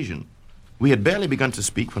one occasion, we had barely begun to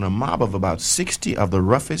speak when a mob of about 60 of the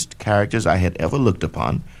roughest characters I had ever looked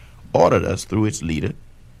upon ordered us, through its leader,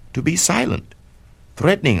 to be silent,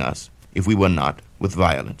 threatening us, if we were not, with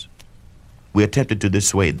violence. We attempted to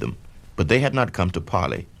dissuade them, but they had not come to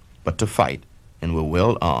parley, but to fight, and were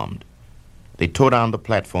well armed. They tore down the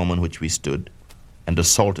platform on which we stood and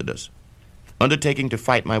assaulted us. Undertaking to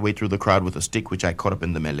fight my way through the crowd with a stick which I caught up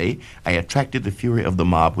in the melee, I attracted the fury of the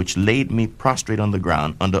mob, which laid me prostrate on the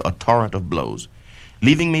ground under a torrent of blows.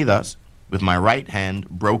 Leaving me thus, with my right hand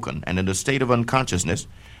broken and in a state of unconsciousness,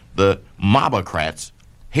 the mobocrats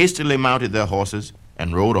hastily mounted their horses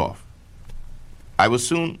and rode off. I was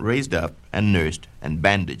soon raised up and nursed and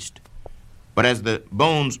bandaged. But as the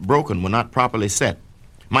bones broken were not properly set,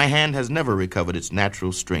 my hand has never recovered its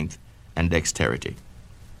natural strength and dexterity.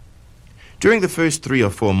 During the first 3 or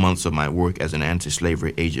 4 months of my work as an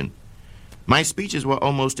anti-slavery agent, my speeches were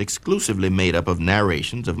almost exclusively made up of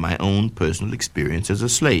narrations of my own personal experience as a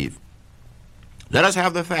slave. "Let us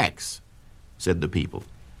have the facts," said the people.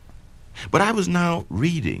 But I was now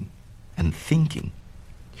reading and thinking.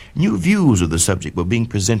 New views of the subject were being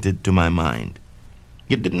presented to my mind.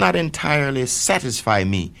 It did not entirely satisfy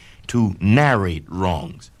me to narrate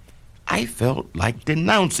wrongs. I felt like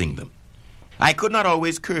denouncing them. I could not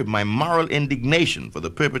always curb my moral indignation for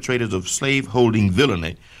the perpetrators of slave-holding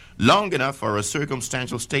villainy long enough for a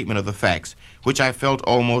circumstantial statement of the facts, which I felt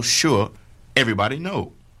almost sure everybody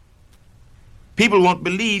knew. "People won't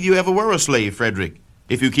believe you ever were a slave, Fredrick,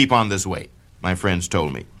 if you keep on this way," my friends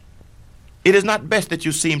told me. "It is not best that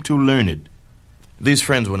you seem too learned." These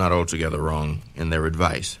friends were not altogether wrong in their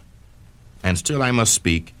advice, and still I must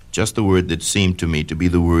speak just the word that seemed to me to be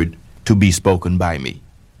the word to be spoken by me.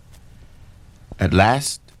 At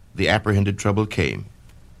last, the apprehended trouble came.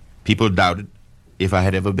 People doubted if I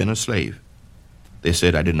had ever been a slave. They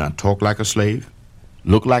said I did not talk like a slave,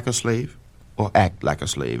 look like a slave, or act like a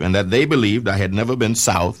slave, and that they believed I had never been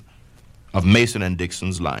south of Mason and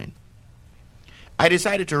Dixon's line. I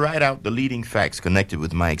decided to write out the leading facts connected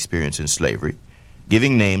with my experience in slavery,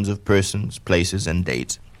 giving names of persons, places, and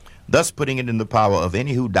dates, thus putting it in the power of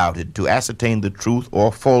any who doubted to ascertain the truth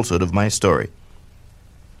or falsehood of my story.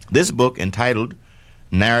 This book, entitled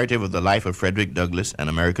Narrative of the Life of Frederick Douglass, an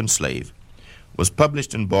American Slave, was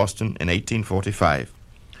published in Boston in 1845.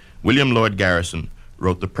 William Lloyd Garrison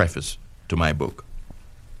wrote the preface to my book.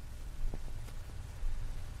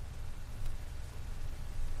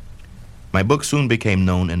 My book soon became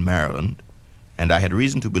known in Maryland, and I had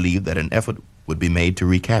reason to believe that an effort would be made to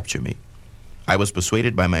recapture me. I was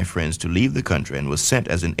persuaded by my friends to leave the country and was sent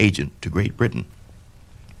as an agent to Great Britain.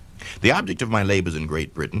 The object of my labors in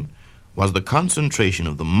Great Britain was the concentration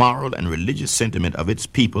of the moral and religious sentiment of its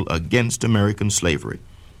people against American slavery.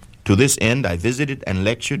 To this end, I visited and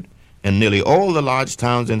lectured in nearly all the large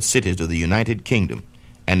towns and cities of the United Kingdom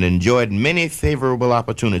and enjoyed many favorable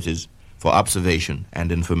opportunities for observation and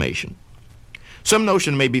information. Some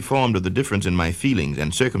notion may be formed of the difference in my feelings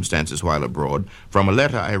and circumstances while abroad from a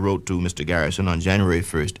letter I wrote to Mr. Garrison on January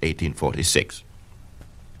 1st, 1846.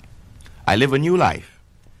 I live a new life.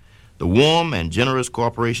 The warm and generous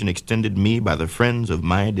cooperation extended me by the friends of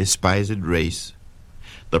my despised race,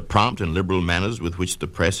 the prompt and liberal manners with which the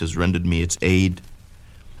press has rendered me its aid,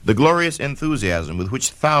 the glorious enthusiasm with which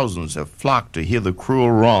thousands have flocked to hear the cruel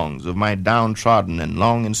wrongs of my downtrodden and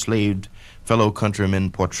long enslaved fellow countrymen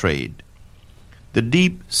portrayed, the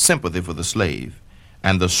deep sympathy for the slave,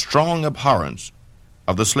 and the strong abhorrence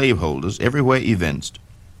of the slaveholders everywhere evinced,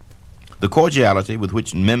 the cordiality with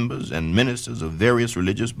which members and ministers of various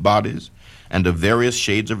religious bodies and of various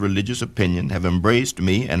shades of religious opinion have embraced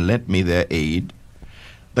me and lent me their aid,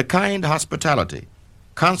 the kind hospitality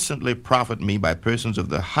constantly proffered me by persons of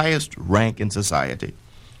the highest rank in society,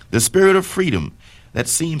 the spirit of freedom that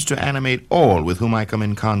seems to animate all with whom I come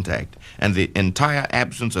in contact, and the entire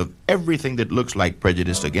absence of everything that looks like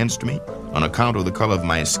prejudice against me on account of the color of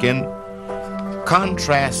my skin,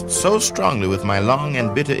 contrast so strongly with my long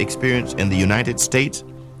and bitter experience in the United States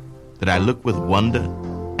that I look with wonder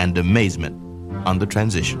and amazement on the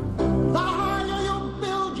transition. The higher you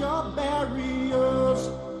build your barriers,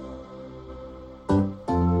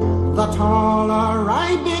 the taller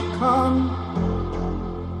I become.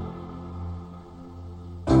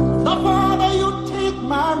 The farther you take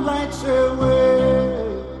my rights away,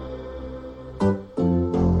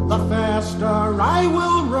 the faster I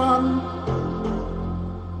will run.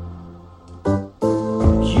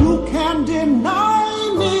 You can deny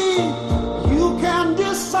me, you can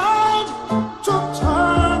decide to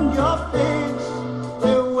turn your face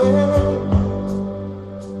away.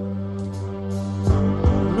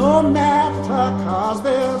 No matter, 'cause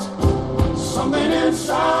there's something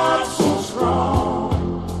inside so strong.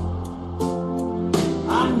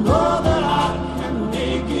 I know that I can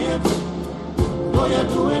make it, though you're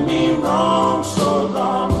doing me wrong, so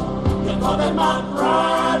wrong. You thought that my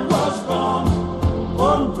pride was gone.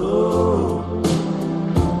 Oh no,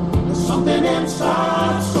 there's something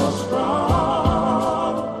inside so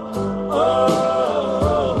strong.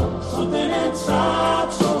 Oh, something inside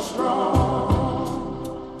so strong.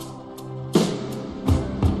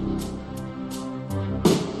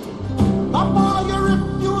 The more you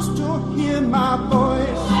refuse to hear my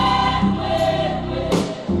voice,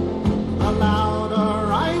 the louder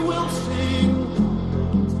I will sing.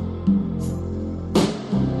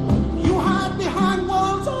 You hide behind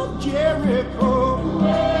walls of Jericho,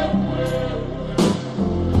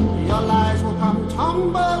 your lies will come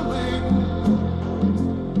tumbling.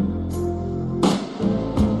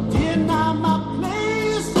 Deny my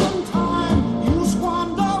place in time, you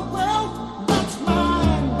squander wealth that's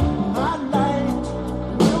mine. My light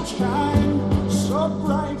will shine so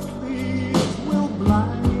brightly it will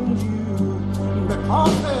blind you,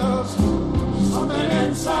 because there's something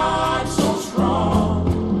inside so strong.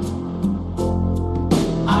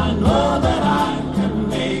 I know that I can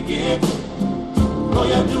make it, though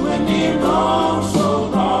you're doing me wrong, so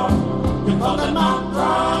wrong. You thought that my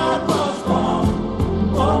pride was gone.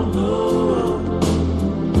 Oh no,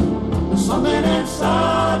 there's something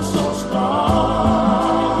inside so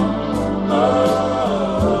strong.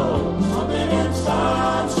 Oh, something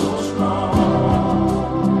inside so strong.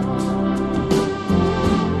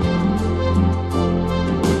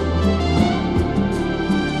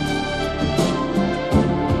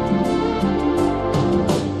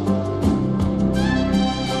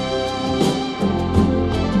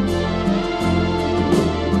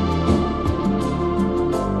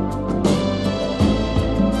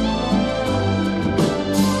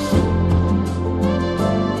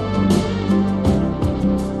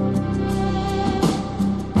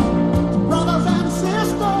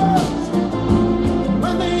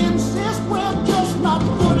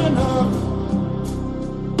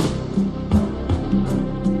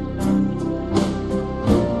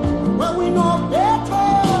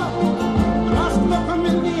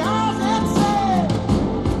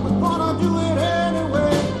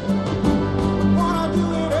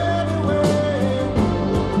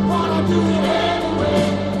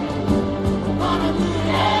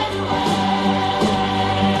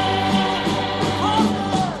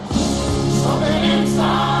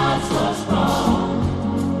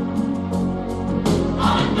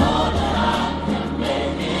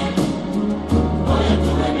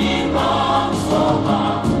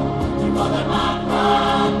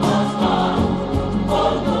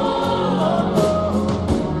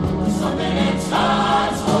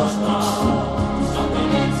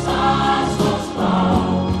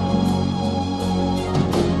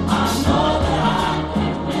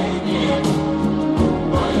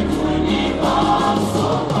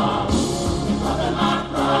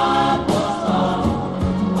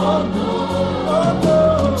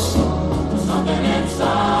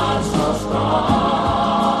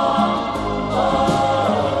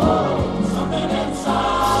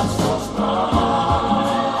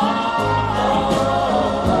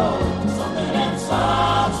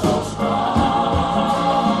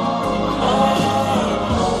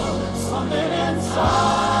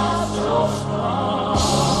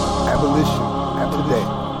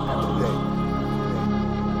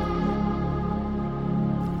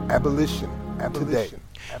 Abolition. Today.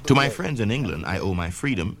 To my friends in England, I owe my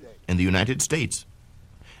freedom in the United States.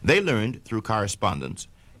 They learned through correspondence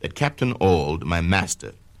that Captain Auld, my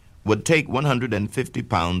master, would take 150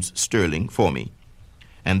 pounds sterling for me,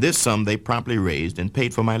 and this sum they promptly raised and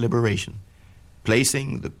paid for my liberation,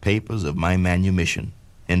 placing the papers of my manumission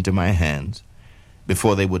into my hands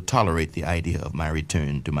before they would tolerate the idea of my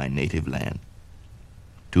return to my native land.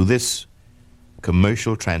 To this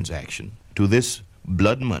commercial transaction, to this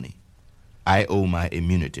blood money, I owe my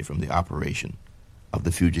immunity from the operation of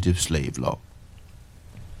the fugitive slave law.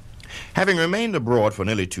 Having remained abroad for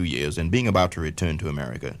nearly 2 years and being about to return to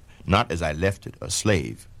America, not as I left it, a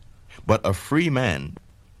slave, but a free man,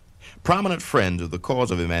 prominent friends of the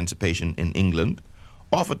cause of emancipation in England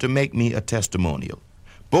offered to make me a testimonial,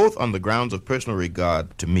 both on the grounds of personal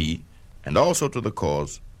regard to me and also to the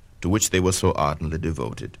cause to which they were so ardently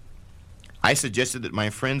devoted. I suggested that my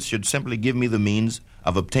friends should simply give me the means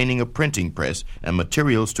of obtaining a printing press and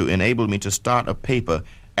materials to enable me to start a paper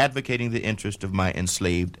advocating the interest of my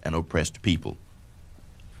enslaved and oppressed people.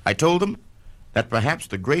 I told them that perhaps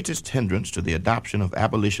the greatest hindrance to the adoption of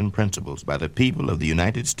abolition principles by the people of the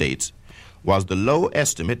United States was the low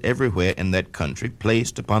estimate everywhere in that country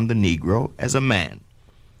placed upon the Negro as a man,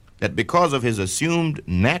 that because of his assumed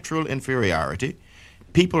natural inferiority,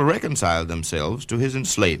 people reconciled themselves to his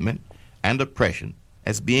enslavement and oppression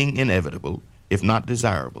as being inevitable, if not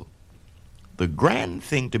desirable. The grand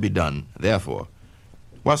thing to be done, therefore,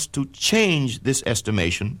 was to change this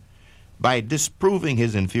estimation by disproving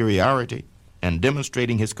his inferiority and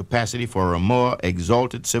demonstrating his capacity for a more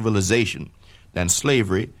exalted civilization than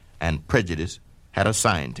slavery and prejudice had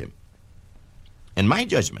assigned him. In my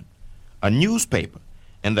judgment, a newspaper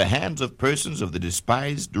in the hands of persons of the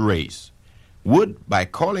despised race would, by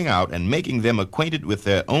calling out and making them acquainted with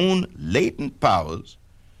their own latent powers,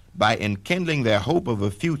 by enkindling their hope of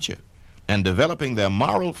a future and developing their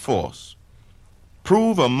moral force,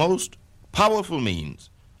 prove a most powerful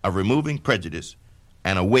means of removing prejudice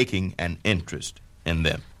and awaking an interest in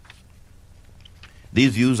them.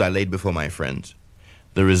 These views I laid before my friends.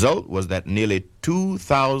 The result was that nearly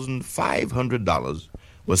 $2,500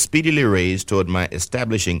 was speedily raised toward my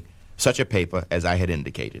establishing such a paper as I had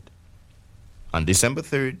indicated. On December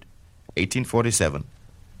 3rd, 1847,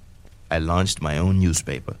 I launched my own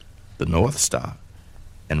newspaper, the North Star,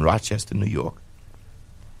 in Rochester, New York.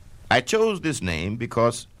 I chose this name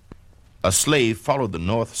because a slave followed the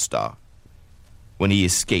North Star when he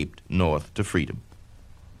escaped north to freedom.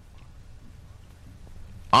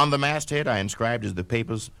 On the masthead, I inscribed as the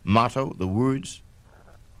paper's motto the words,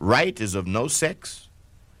 "Right is of no sex,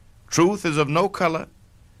 truth is of no color,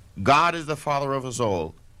 God is the Father of us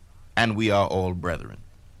all, and we are all brethren."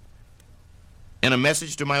 In a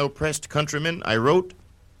message to my oppressed countrymen, I wrote,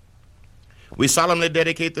 "We solemnly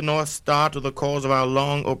dedicate the North Star to the cause of our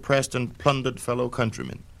long oppressed and plundered fellow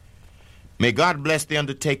countrymen. May God bless the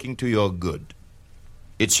undertaking to your good.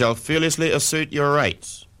 It shall fearlessly assert your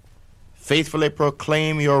rights, faithfully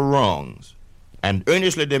proclaim your wrongs, and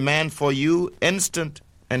earnestly demand for you instant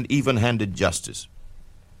and even-handed justice.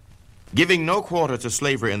 Giving no quarter to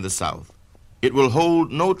slavery in the South, it will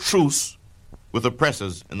hold no truce with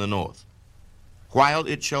oppressors in the North. While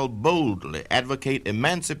it shall boldly advocate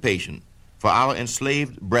emancipation for our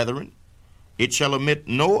enslaved brethren, it shall omit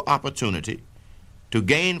no opportunity to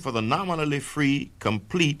gain for the nominally free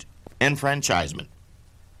complete enfranchisement.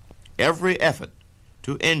 Every effort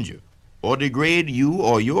to injure or degrade you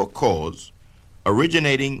or your cause,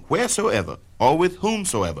 originating wheresoever or with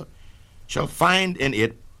whomsoever, shall find in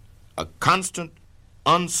it a constant,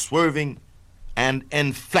 unswerving, and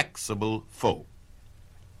inflexible foe.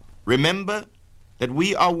 Remember that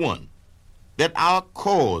we are one, that our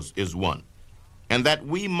cause is one, and that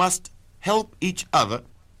we must help each other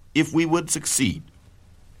if we would succeed.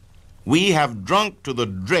 We have drunk to the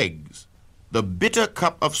dregs the bitter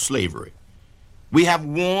cup of slavery. We have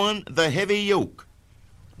worn the heavy yoke.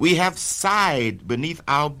 We have sighed beneath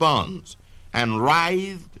our bonds and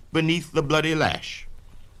writhed beneath the bloody lash.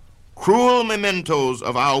 Cruel mementos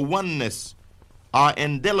of our oneness are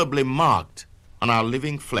indelibly marked on our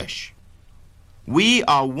living flesh. We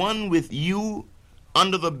are one with you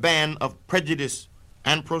under the ban of prejudice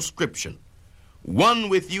and proscription, one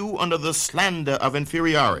with you under the slander of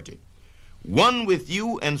inferiority, one with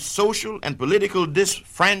you in social and political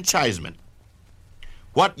disfranchisement.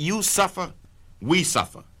 What you suffer, we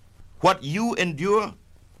suffer. What you endure,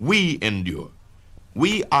 we endure.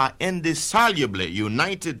 We are indissolubly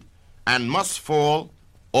united and must fall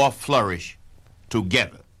or flourish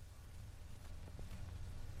together.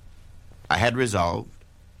 I had resolved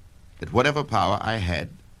that whatever power I had,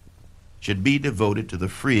 should be devoted to the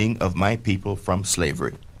freeing of my people from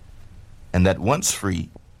slavery, and that once free,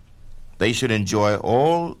 they should enjoy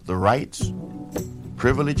all the rights,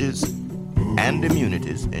 privileges, and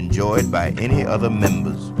immunities enjoyed by any other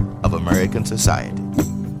members of American society.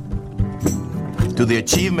 To the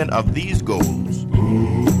achievement of these goals,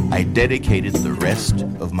 I dedicated the rest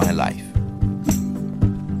of my life.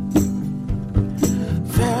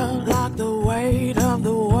 Felt like the weight of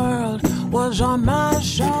the world was on my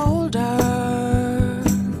shoulders.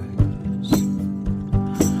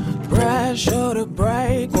 Pressure to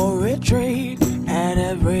break or retreat at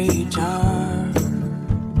every turn.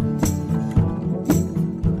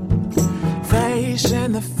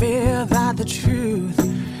 Facing the fear that the truth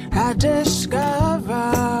had discovered.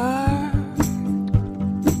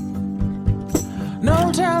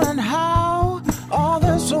 No telling how all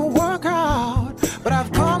this will work out, but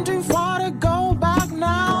I've come too far to go back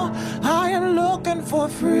now. I am looking for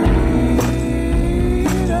freedom,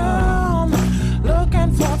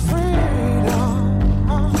 looking for freedom,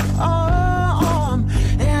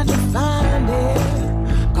 and to find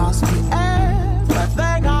it cost me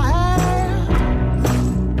everything I have.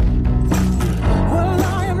 Well,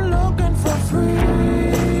 I am looking for freedom,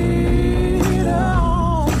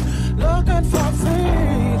 looking for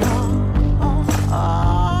freedom,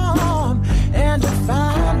 and to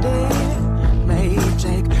find it may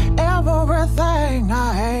take everything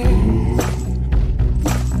I hate.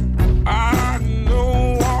 I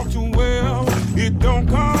know all too well it don't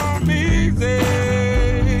come easy.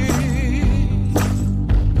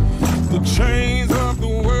 The chains of the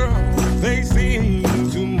world, they seem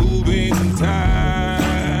to move in tight.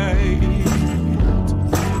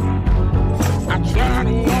 I try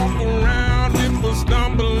to walk around it, but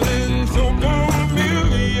stumbling so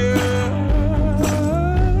familiar.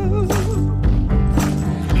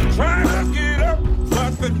 Try to get up,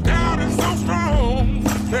 but the doubt is so strong.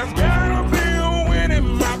 There's gotta be a wind in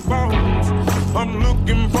my bones. I'm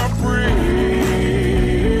looking for freedom,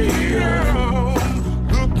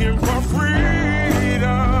 looking for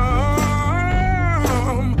freedom,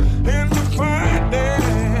 and to find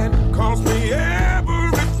that cost me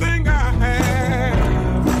everything I have.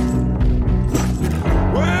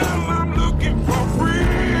 Well, I'm looking for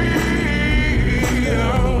freedom,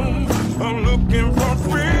 I'm looking for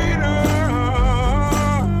freedom,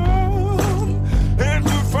 and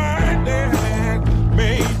to find that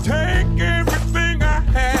may take everything I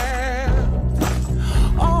have.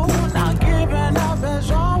 Oh, not giving up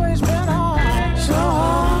has always been hard, so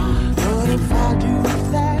hard. But if I do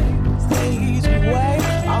things the easy way,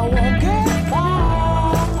 I won't get far.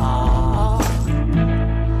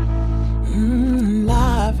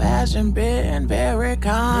 Life hasn't been very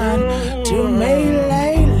kind to me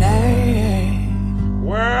lately,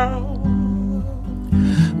 Well,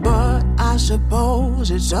 but I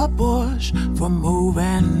suppose it's a push for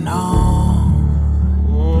moving on.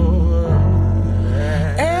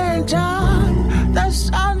 In time, the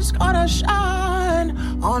sun's gonna shine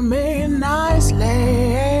on me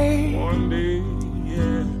nicely. one day,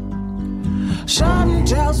 yeah. Something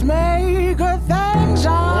tells me good things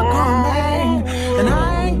are coming, and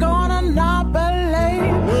I ain't gonna not believe.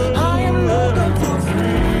 I am looking for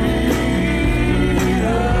freedom,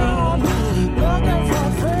 looking for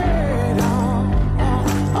freedom,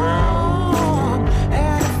 and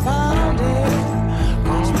I found it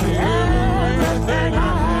cost me everything I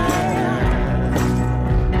have.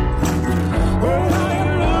 Well, I am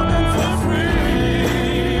looking for freedom,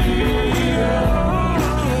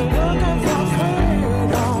 looking for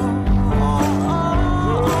freedom,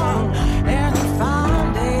 and to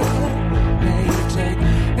find it may take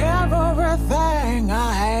everything I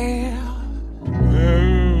have.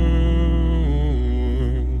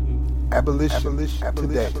 Abolition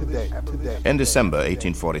today. In December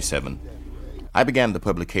 1847, I began the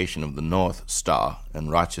publication of the North Star in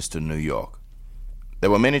Rochester, New York.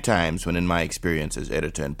 There were many times when in my experience as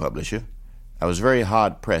editor and publisher, I was very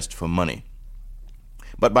hard-pressed for money.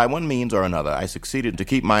 But by one means or another, I succeeded to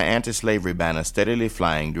keep my anti-slavery banner steadily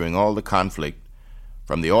flying during all the conflict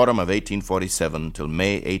from the autumn of 1847 till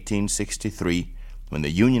May 1863, when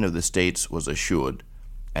the Union of the States was assured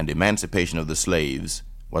and emancipation of the slaves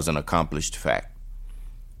was an accomplished fact.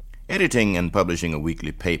 Editing and publishing a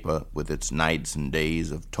weekly paper with its nights and days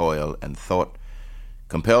of toil and thought,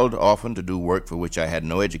 compelled often to do work for which I had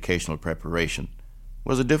no educational preparation,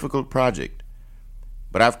 was a difficult project.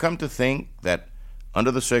 But I've come to think that,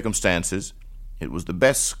 under the circumstances, it was the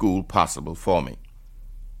best school possible for me.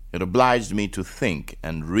 It obliged me to think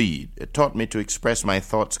and read. It taught me to express my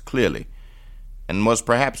thoughts clearly, and was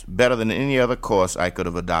perhaps better than any other course I could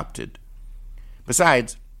have adopted.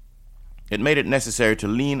 Besides, It made it necessary to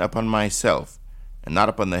lean upon myself and not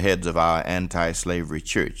upon the heads of our anti-slavery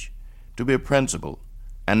church, to be a principal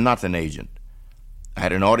and not an agent. I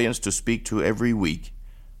had an audience to speak to every week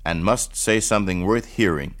and must say something worth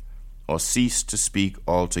hearing or cease to speak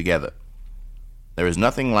altogether. There is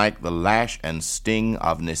nothing like the lash and sting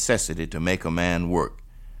of necessity to make a man work,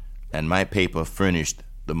 and my paper furnished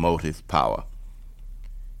the motive power.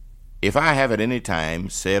 If I have at any time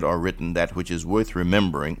said or written that which is worth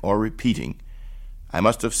remembering or repeating, I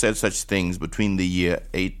must have said such things between the year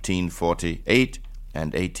 1848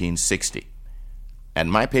 and 1860,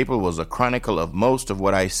 and my paper was a chronicle of most of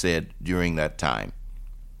what I said during that time.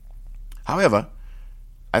 However,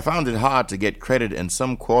 I found it hard to get credit in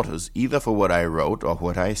some quarters either for what I wrote or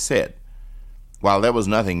what I said. While there was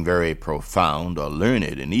nothing very profound or learned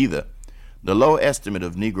in either, the low estimate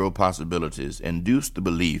of Negro possibilities induced the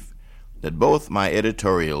belief that both my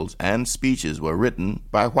editorials and speeches were written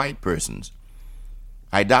by white persons.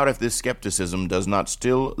 I doubt if this skepticism does not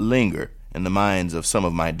still linger in the minds of some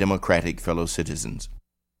of my democratic fellow citizens.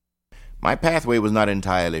 My pathway was not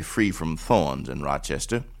entirely free from thorns in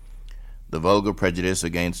Rochester. The vulgar prejudice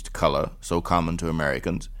against color, so common to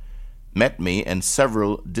Americans, met me in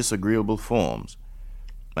several disagreeable forms.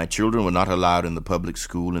 My children were not allowed in the public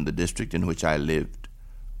school in the district in which I lived,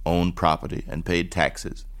 owned property, and paid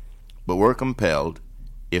taxes, but were compelled,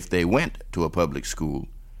 if they went to a public school,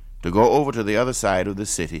 to go over to the other side of the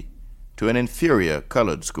city to an inferior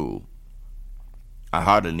colored school. I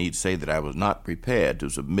hardly need say that I was not prepared to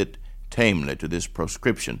submit tamely to this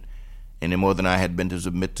proscription any more than I had been to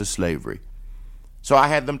submit to slavery. So I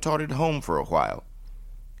had them taught at home for a while.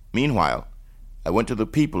 Meanwhile, I went to the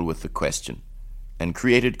people with the question and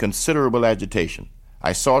created considerable agitation.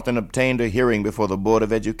 I sought and obtained a hearing before the Board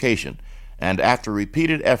of Education, and after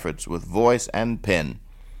repeated efforts with voice and pen,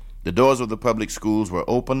 the doors of the public schools were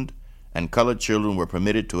opened and colored children were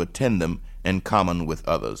permitted to attend them in common with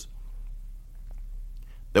others.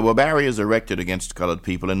 There were barriers erected against colored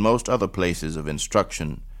people in most other places of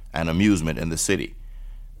instruction and amusement in the city,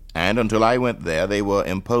 and until I went there they were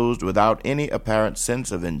imposed without any apparent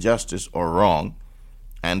sense of injustice or wrong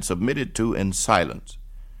and submitted to in silence.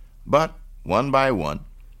 But, one by one,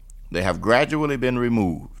 they have gradually been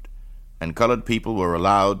removed, and colored people were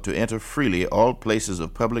allowed to enter freely all places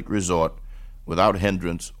of public resort without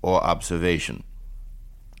hindrance or observation.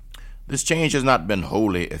 This change has not been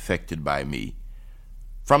wholly effected by me.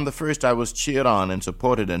 From the first I was cheered on and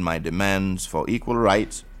supported in my demands for equal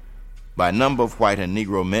rights by a number of white and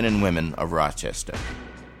Negro men and women of Rochester.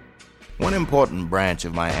 One important branch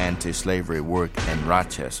of my anti-slavery work in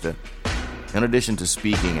Rochester, in addition to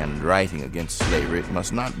speaking and writing against slavery,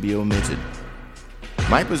 must not be omitted.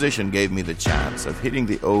 My position gave me the chance of hitting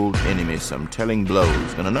the old enemy some telling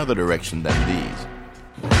blows in another direction than these.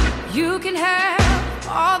 You can have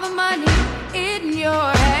all the money in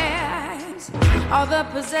your hands, all the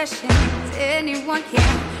possessions anyone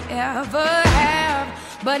can ever have,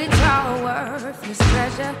 but it's all worthless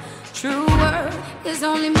treasure. True worth is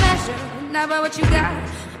only measured not by what you got,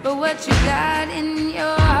 but what you got in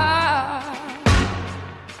your heart.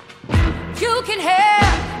 You can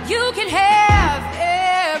have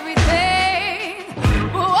everything,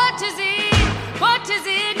 but what does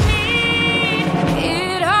it mean?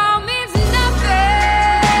 It all means nothing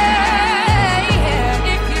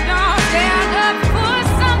if you don't stand up for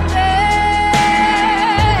something.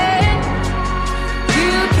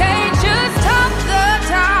 You can't just talk the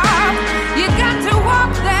talk, you got to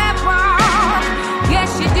walk that walk. Yes,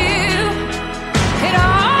 you do. It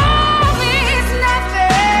all means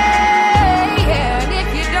nothing if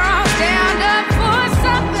you don't stand up for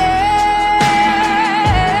something.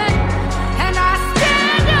 And I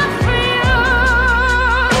stand up for you.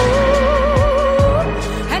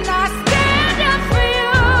 And I stand up for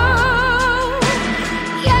you.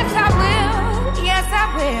 Yes, I will. Yes, I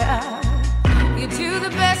will. You do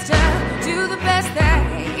the best that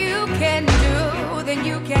you can do. Then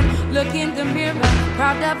you can look in the mirror,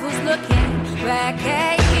 proud of who's looking back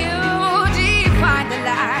at you. Define the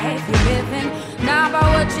life you're living, not by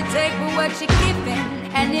what you take, but what you're giving.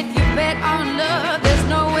 And if you bet on love, there's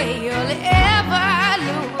no way you'll ever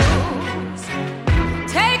lose.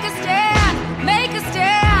 Take a stand, make a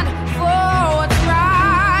stand for what's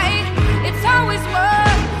right. It's always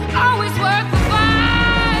worth the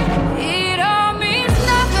fight. It all means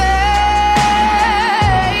nothing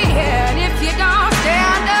if you don't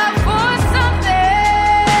stand up for something.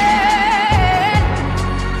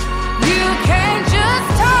 You can't just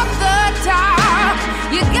talk the talk,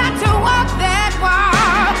 you got to walk that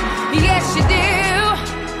walk. Yes, you do.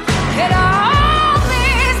 It all means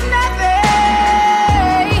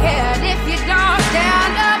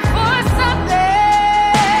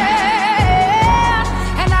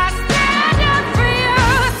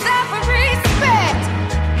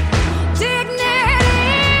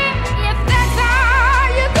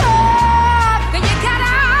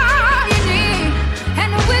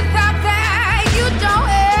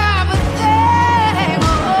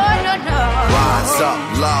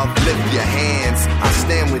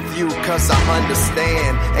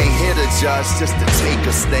hand. Ain't here to judge, just to take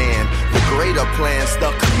a stand. The greater plans,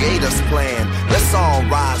 the creator's plan. Let's all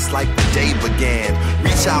rise like the day began.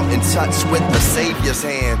 Reach out and touch with the Savior's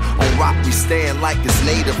hand. On rock we stand like his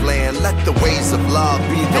native land. Let the ways of love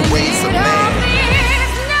be the ways of man.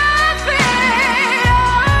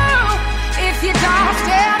 If you don't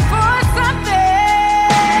stand for something,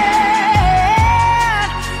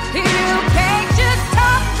 you can't just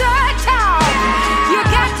talk the talk. You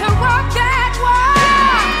got to walk that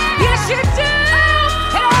walk. You should do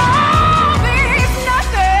it all means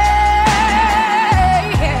nothing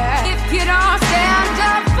if you don't stand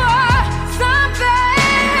up for something.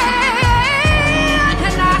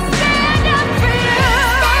 And I stand up for you.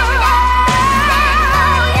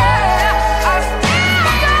 Yeah, I stand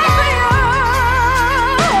up for you.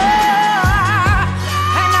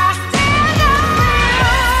 And I stand up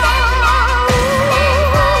for you.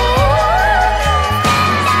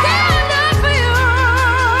 Stand up for you.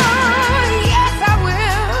 Yes, I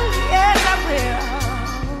will. Yes, I will.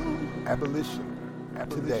 Abolition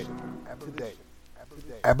today.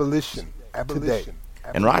 Abolition today.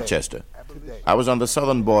 In Rochester, I was on the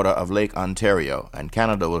southern border of Lake Ontario, and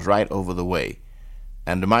Canada was right over the way.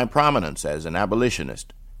 And my prominence as an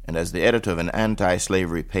abolitionist and as the editor of an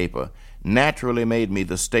anti-slavery paper naturally made me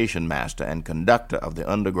the station master and conductor of the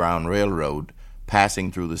Underground Railroad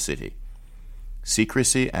passing through the city.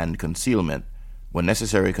 Secrecy and concealment were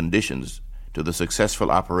necessary conditions to the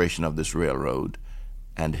successful operation of this railroad,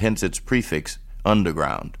 and hence its prefix,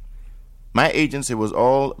 Underground. My agency was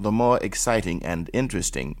all the more exciting and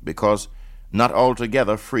interesting because not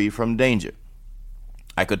altogether free from danger.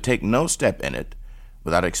 I could take no step in it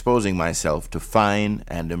without exposing myself to fine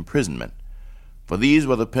and imprisonment, for these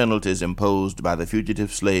were the penalties imposed by the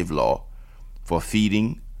fugitive slave law for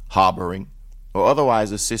feeding, harboring, or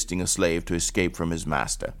otherwise assisting a slave to escape from his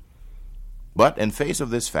master. But in face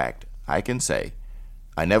of this fact, I can say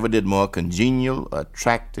I never did more congenial,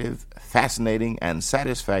 attractive, fascinating, and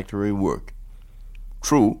satisfactory work.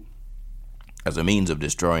 True, as a means of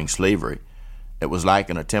destroying slavery, it was like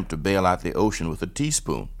an attempt to bail out the ocean with a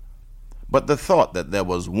teaspoon. But the thought that there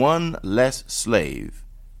was one less slave,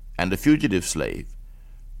 and a fugitive slave,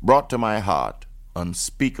 brought to my heart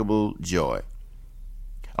unspeakable joy.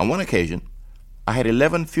 On one occasion, I had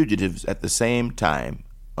 11 fugitives at the same time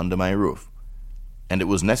under my roof, and it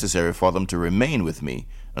was necessary for them to remain with me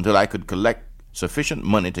until I could collect sufficient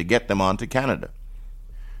money to get them on to Canada.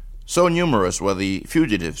 So numerous were the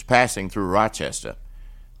fugitives passing through Rochester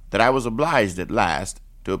that I was obliged at last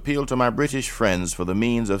to appeal to my British friends for the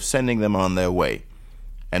means of sending them on their way,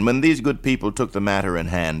 and when these good people took the matter in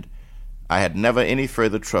hand, I had never any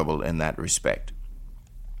further trouble in that respect.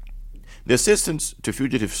 The assistance to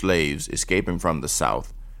fugitive slaves escaping from the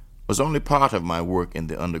South was only part of my work in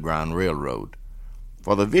the Underground Railroad,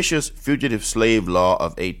 for the vicious fugitive slave law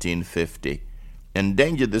of 1850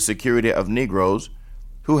 endangered the security of Negroes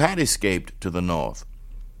who had escaped to the North.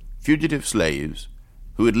 Fugitive slaves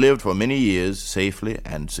who had lived for many years safely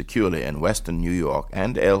and securely in western New York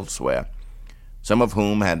and elsewhere, some of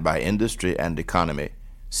whom had by industry and economy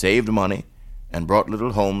saved money and brought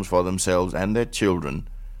little homes for themselves and their children,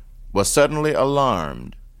 were suddenly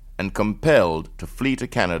alarmed and compelled to flee to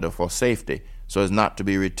Canada for safety so as not to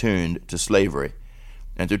be returned to slavery,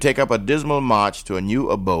 and to take up a dismal march to a new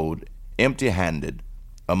abode, empty-handed,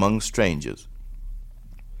 among strangers.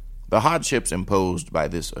 The hardships imposed by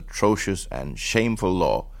this atrocious and shameful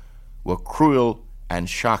law were cruel and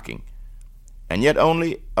shocking, and yet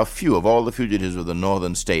only a few of all the fugitives of the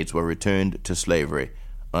northern states were returned to slavery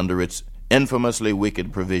under its infamously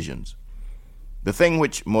wicked provisions. The thing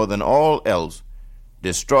which, more than all else,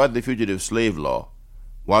 destroyed the fugitive slave law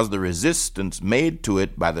was the resistance made to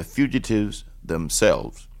it by the fugitives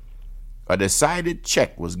themselves. A decided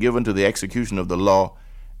check was given to the execution of the law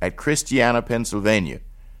at Christiana, Pennsylvania,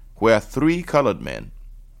 where 3 colored men,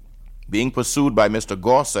 being pursued by Mr.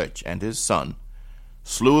 Gorsuch and his son,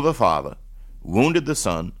 slew the father, wounded the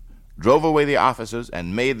son, drove away the officers,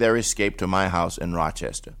 and made their escape to my house in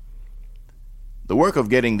Rochester. The work of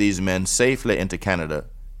getting these men safely into Canada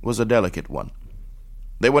was a delicate one.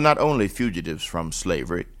 They were not only fugitives from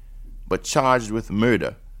slavery, but charged with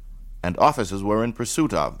murder, and officers were in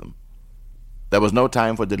pursuit of them. There was no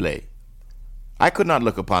time for delay. I could not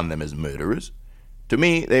look upon them as murderers. To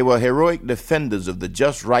me, they were heroic defenders of the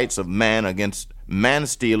just rights of man against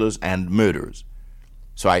man-stealers and murderers.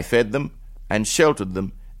 So I fed them and sheltered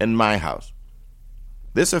them in my house.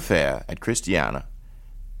 This affair at Christiana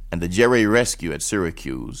and the Jerry rescue at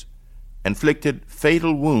Syracuse inflicted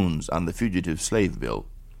fatal wounds on the Fugitive Slave Bill.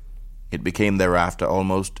 It became thereafter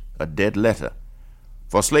almost a dead letter,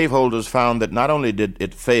 For slaveholders found that not only did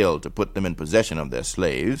it fail to put them in possession of their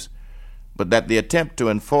slaves, but that the attempt to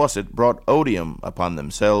enforce it brought odium upon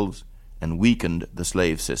themselves and weakened the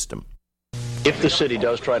slave system. If the city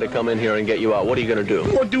does try to come in here and get you out, what are you going to do?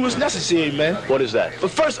 We're going to do what's necessary, man. What is that?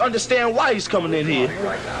 But first, understand why he's coming in here.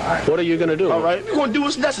 What are you going to do? All right? We're going to do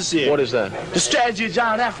what's necessary. What is that? The strategy of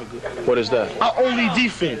John Africa. What is that? Our only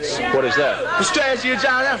defense. What is that? The strategy of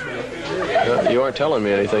John Africa. You aren't telling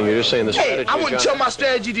me anything. You're just saying the strategy. Hey, I wouldn't tell my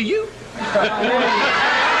strategy to you.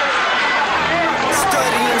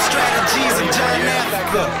 Studying strategies of John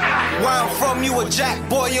Africa. Where I'm from, you a jack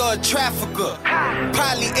boy or a trafficker.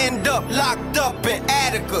 Probably end up locked up in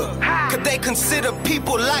Attica. Cause they consider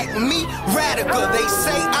people like me radical. They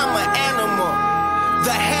say I'm an animal,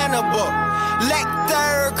 the Hannibal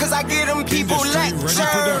Lecter, cause I get them people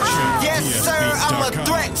lecture. Yes sir, I'm a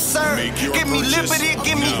threat sir. Give me liberty,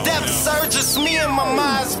 give me death sir. Just me and my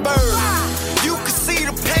Mossberg. You can see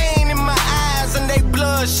the pain in my eyes and they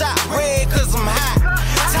bloodshot red cause I'm hot.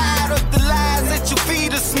 Tired of the lies that you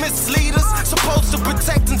feed us, mislead us. Supposed to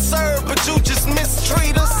protect and serve, but you just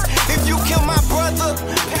mistreat us. If you kill my brother,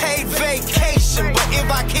 paid vacation. But if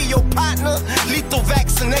I kill your partner, lethal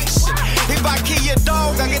vaccination. If I kill your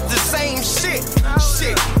dog, I get the same shit.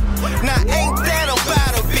 Shit. Now ain't that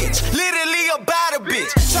about a bitch? Literally about a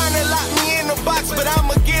bitch. Tryna lock me in a box, but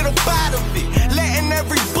I'ma get up out of it. Letting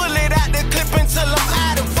every bullet out the clip until I'm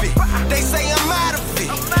out of it. They say I'm out of it.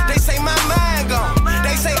 They say my mind gone.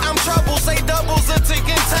 They say I'm trouble, say doubles a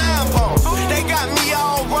ticking time bomb. They got me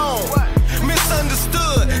all wrong,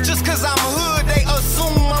 misunderstood. Just cause I'm hood, they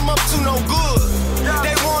assume I'm up to no good.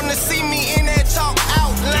 They wanna see me in that chalk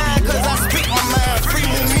outline, cause I speak my mind, free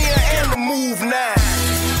Mumia and the Move 9.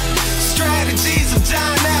 Strategies of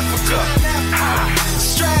John Africa.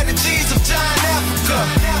 Strategies of John Africa.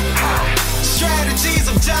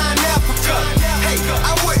 Strategies of John Africa. Hey,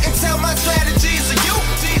 I wouldn't tell my strategies to you.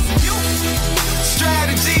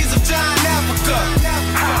 Strategies of John Africa.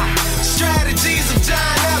 Strategies of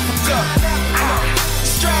John Africa.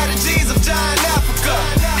 Strategies of John Africa.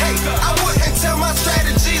 Hey, I wouldn't tell my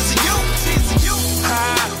strategies to you.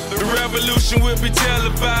 The revolution will be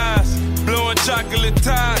televised. Blowing chocolate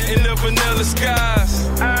tide in the vanilla skies.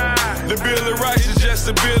 The Bill of Rights is just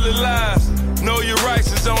a bill of lies. Know your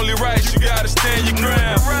rights is only rights, you gotta stand your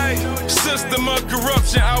ground. System of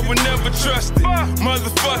corruption, I would never trust it.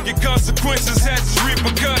 Motherfucking consequences has its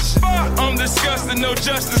repercussions. I'm disgusted, no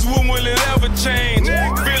justice, when will it ever change?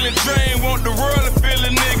 Feeling drained, want the world to feel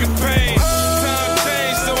a nigga pain. Time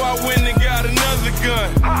changed, so I went and got another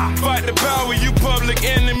gun. Fight the power, you public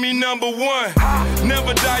enemy number one.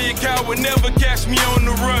 Never die a coward, never catch me on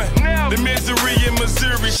the run. The misery in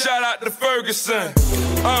Missouri, shout out to Ferguson.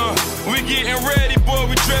 We getting ready, boy,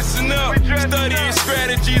 we dressing up. Studying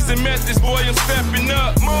strategies and methods, boy, I'm stepping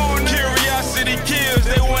up. Curiosity kills,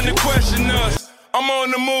 they want to question us. I'm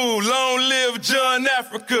on the move, long live John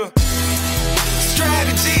Africa.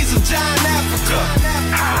 Strategies of John Africa.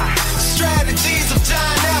 Strategies of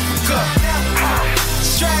John Africa.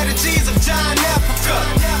 Strategies of John Africa.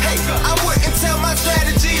 Hey, I wouldn't tell my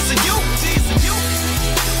strategies to you.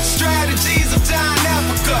 Strategies of John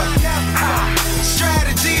Africa.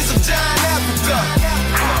 Strategies of John Africa.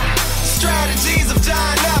 Strategies of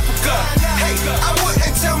John Africa. Hey, I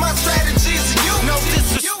wouldn't tell my strategies to you. No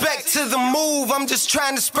disrespect to the move, I'm just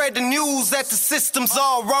trying to spread the news that the system's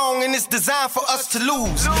all wrong and it's designed for us to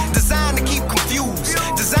lose. Designed to keep confused,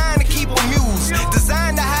 designed to keep amused,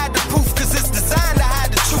 designed to hide the proof, cause it's designed to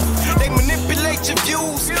hide the truth. They manipulate your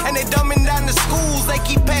views and they dumbing down the schools. They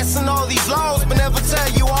keep passing all these laws but never tell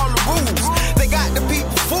you all the rules. They got the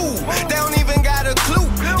people fooled, they don't even got a clue.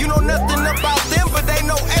 You know nothing about them but they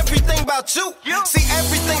know everything about you. See,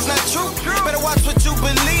 everything's not true, better watch what you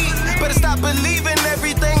believe. Better stop believing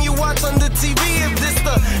everything you watch on the TV. If this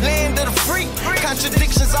the land of the free,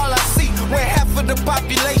 contradictions all I see. When half of the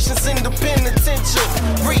population's in the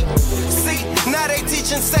penitentiary. See, now they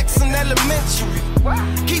teaching sex in elementary.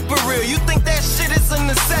 Keep it real, you think that shit is a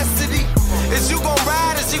necessity? Is you gon'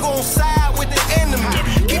 ride, is you gon' side with the enemy?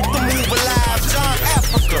 Keep the move alive, John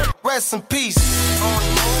Africa, rest in peace.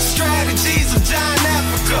 Strategies of John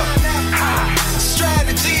Africa.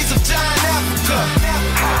 Strategies of John Africa.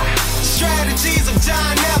 Strategies of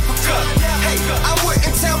John Africa. Hey, I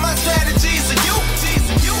wouldn't tell my strategies to you.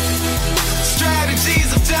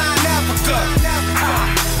 Strategies of John Africa.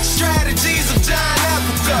 Strategies of John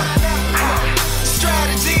Africa.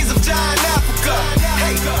 Strategies of John Africa.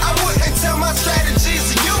 Hey, I wouldn't tell my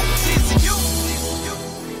strategies to you.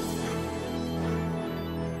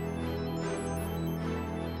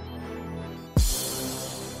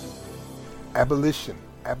 Abolition.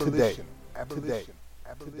 Today.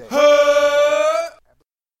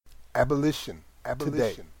 Abolition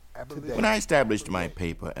today. When I established my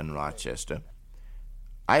paper in Rochester,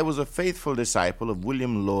 I was a faithful disciple of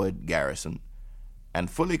William Lloyd Garrison and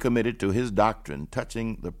fully committed to his doctrine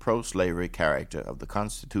touching the pro-slavery character of the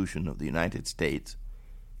Constitution of the United States,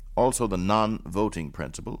 also the non-voting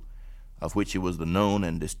principle, of which he was the known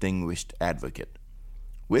and distinguished advocate.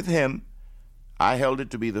 With him, I held it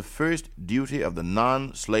to be the first duty of the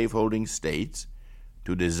non-slaveholding states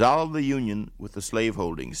to dissolve the union with the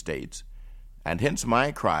slaveholding states, and hence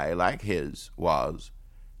my cry, like his, was,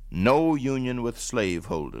 "No union with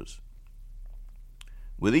slaveholders."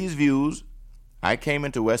 With these views, I came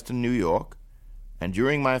into Western New York, and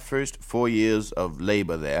during my first 4 years of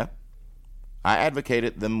labor there, I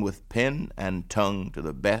advocated them with pen and tongue to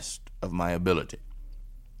the best of my ability.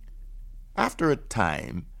 After a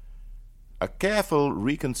time, a careful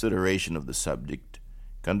reconsideration of the subject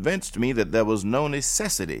convinced me that there was no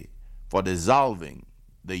necessity for dissolving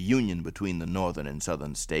the union between the northern and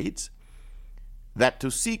southern states, that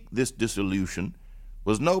to seek this dissolution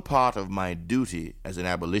was no part of my duty as an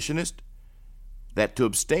abolitionist, that to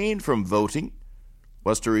abstain from voting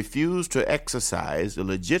was to refuse to exercise the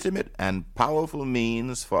legitimate and powerful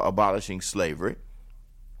means for abolishing slavery,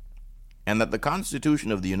 and that the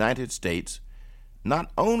Constitution of the United States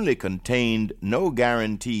not only contained no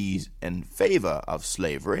guarantees in favor of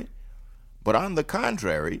slavery, but on the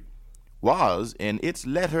contrary, was in its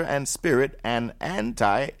letter and spirit an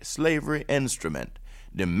anti-slavery instrument,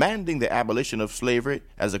 demanding the abolition of slavery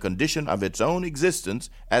as a condition of its own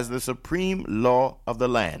existence as the supreme law of the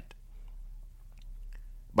land.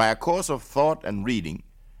 By a course of thought and reading,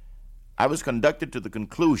 I was conducted to the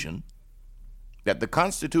conclusion that the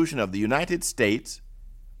Constitution of the United States,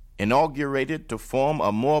 inaugurated to form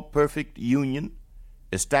a more perfect union,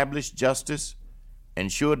 establish justice,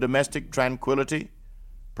 ensure domestic tranquility,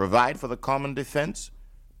 provide for the common defense,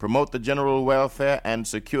 promote the general welfare, and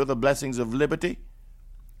secure the blessings of liberty,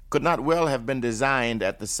 could not well have been designed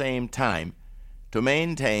at the same time to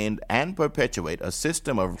maintain and perpetuate a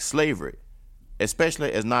system of slavery,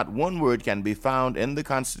 especially as not one word can be found in the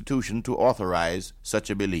Constitution to authorize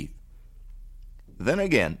such a belief. Then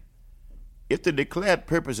again, if the declared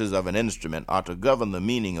purposes of an instrument are to govern the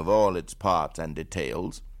meaning of all its parts and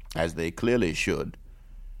details, as they clearly should,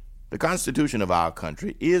 the Constitution of our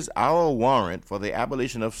country is our warrant for the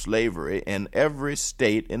abolition of slavery in every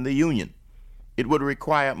state in the Union. It would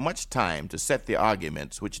require much time to set the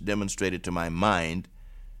arguments which demonstrated to my mind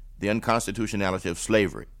the unconstitutionality of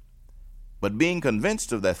slavery. But being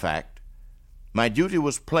convinced of the fact, my duty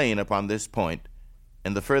was plain upon this point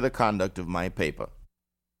in the further conduct of my paper.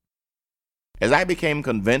 As I became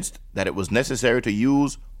convinced that it was necessary to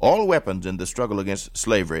use all weapons in the struggle against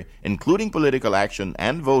slavery, including political action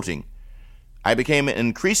and voting, I became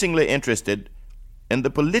increasingly interested in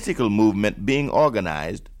the political movement being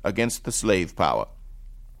organized against the slave power.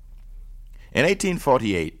 In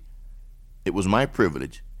 1848, it was my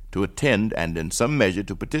privilege to attend and in some measure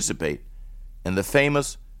to participate in the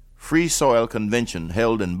famous Free Soil Convention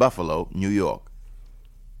held in Buffalo, New York.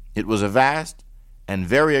 It was a vast and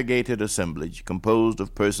variegated assemblage composed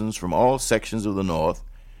of persons from all sections of the North,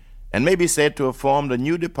 and may be said to have formed a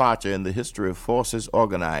new departure in the history of forces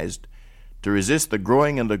organized to resist the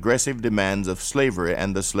growing and aggressive demands of slavery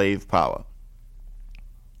and the slave power.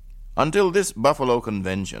 Until this Buffalo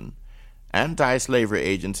Convention, anti-slavery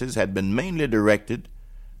agencies had been mainly directed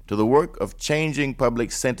to the work of changing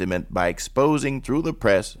public sentiment by exposing through the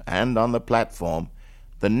press and on the platform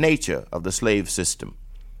the nature of the slave system.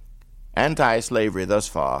 Anti-slavery thus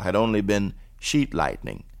far had only been sheet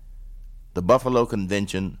lightning. The Buffalo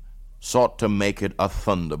Convention sought to make it a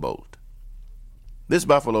thunderbolt. This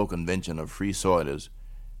Buffalo Convention of Free Soilers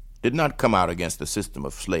did not come out against the system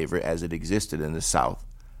of slavery as it existed in the South,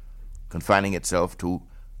 confining itself to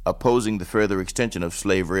opposing the further extension of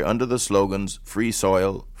slavery under the slogans free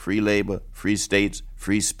soil, free labor, free states,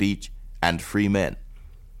 free speech, and free men.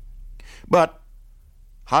 But,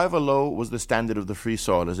 however low was the standard of the Free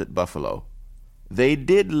Soilers at Buffalo, they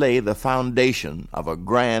did lay the foundation of a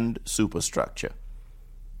grand superstructure.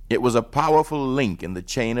 It was a powerful link in the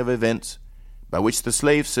chain of events by which the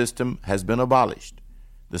slave system has been abolished,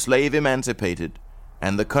 the slave emancipated,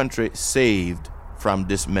 and the country saved from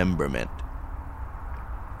dismemberment.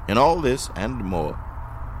 In all this and more,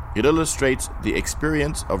 it illustrates the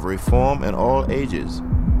experience of reform in all ages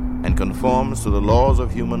and conforms to the laws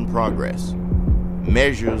of human progress.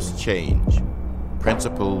 Measures change,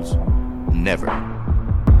 principles never.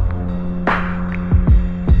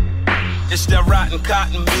 It's that rotten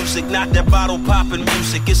cotton music, not that bottle popping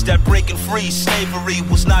music. It's that breaking free, slavery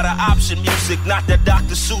was not an option music. Not that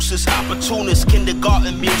Dr. Seuss's opportunist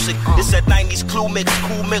kindergarten music. It's that 90s clue mix,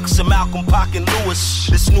 cool mix of Malcolm, Pac, and Lewis.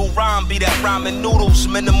 This new rhyme be that ramen noodles,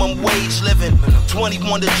 minimum wage living.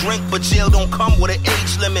 21 to drink, but jail don't come with an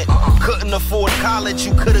age limit. Couldn't afford college,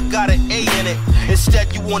 you could've got an A in it.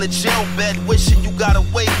 Instead, you want a jail bed, wishing you got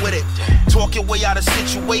away with it. Talk your way out of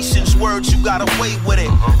situations, words, you got away with it.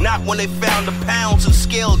 Not when they found the pounds and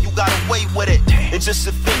scale, you got away with it. And just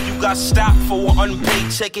to think you got stopped for an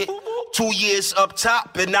unpaid ticket. 2 years up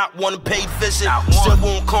top and not one paid visit. Still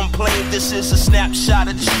won't complain, this is a snapshot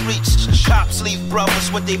of the streets. Cops leave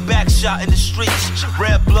brothers with their back shot in the streets.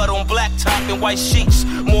 Red blood on black top and white sheets.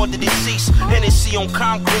 More than deceased, Hennessy on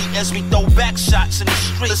concrete as we throw back shots in the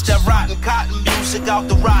streets. It's that rotten cotton music out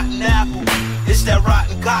the rotten apple. It's that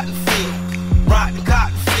rotten cotton field. Rotten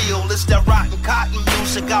cotton field. It's that rotten cotton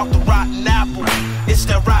music out the rotten apple. It's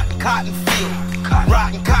that rotten cotton field.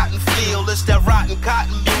 Rotten cotton field. It's that rotten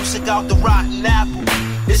cotton music out the rotten apple.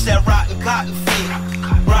 It's that rotten cotton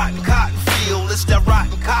field. Rotten cotton field. It's that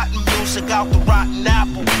rotten cotton music out the rotten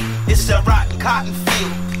apple. It's that rotten cotton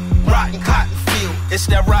field. Rotten cotton field. It's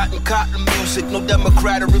that rotten cotton music. No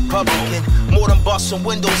Democrat or Republican. More than busting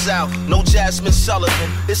windows out. No Jasmine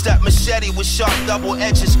Sullivan. It's that machete with sharp double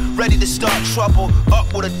edges. Ready to start trouble.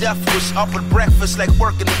 Up with a death wish. Up with breakfast like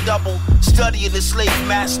working a double. Studying the slave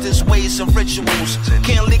masters' ways and rituals.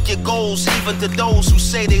 Can't leak your goals even to those who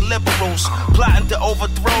say they liberals. Plotting to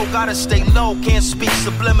overthrow. Gotta stay low. Can't speak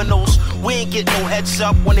subliminals. We ain't get no heads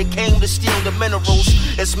up when it came to steal the minerals.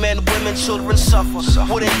 As men, women, children suffer.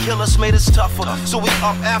 Wouldn't kill us, made us tougher. So we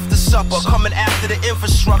up after supper, coming after the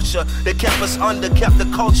infrastructure that kept us under, kept the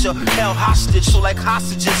culture held hostage. So like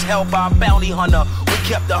hostages held by a bounty hunter, we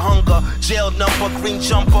kept the hunger. Jail number, green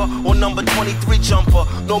jumper, or number 23 jumper.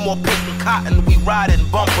 No more picking cotton, we riding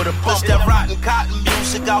bumper to bumper. It's that rotten cotton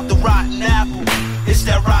music out the rotten apple. It's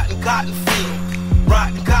that rotten cotton field.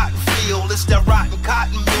 Rotten cotton field. It's that rotten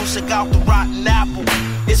cotton music out the rotten apple.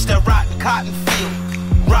 It's that rotten cotton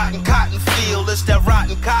field. Rotten cotton field. It's that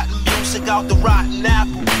rotten cotton music out the rotten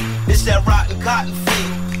apple. It's that rotten cotton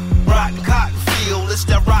field. Rotten cotton field. It's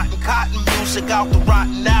that rotten cotton music out the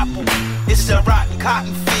rotten apple. It's that rotten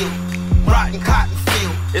cotton field. Rotten cotton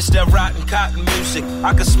field. It's that rotten cotton music.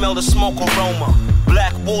 I can smell the smoke aroma.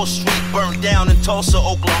 Black Wall Street burned down in Tulsa,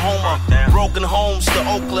 Oklahoma. Broken homes to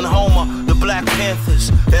Oakland Homer. The Black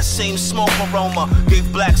Panthers, that same smoke aroma gave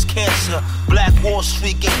blacks cancer. Black Wall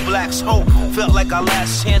Street gave blacks hope. Felt like our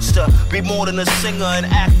last chance to be more than a singer, an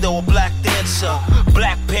actor, or black dancer.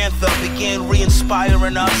 Black Panther began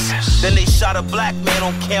re-inspiring us. Then they shot a black man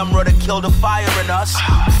on camera to kill the fire in us.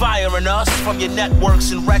 Firing us from your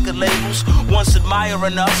networks and record labels. Once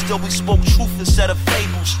admiring us, still we spoke truth instead of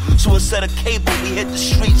fables. So instead of cable, we hit the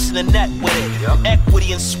streets and the net with it.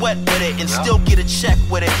 Equity and sweat with it, and still get a check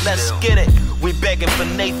with it. Let's get it. We begging for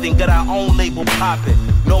Nathan, got our own label poppin'.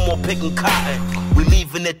 No more picking cotton, we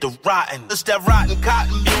leaving it to rotten. It's that rotten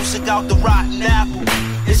cotton music out the rotten apple.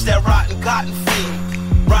 It's that rotten cotton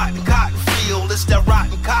field. Rotten cotton field. It's that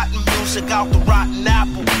rotten cotton music out the rotten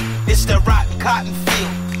apple. It's that rotten cotton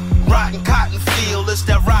field. Rotten cotton field. It's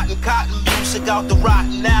that rotten cotton music out the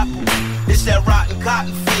rotten apple. It's that rotten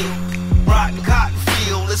cotton field. Rotten cotton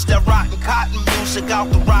field. It's that rotten cotton music out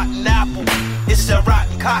the rotten apple. It's that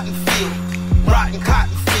rotten cotton field. Rotten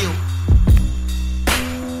cotton field.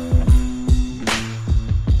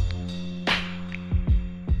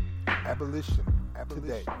 Abolition.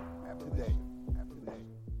 Today. Today.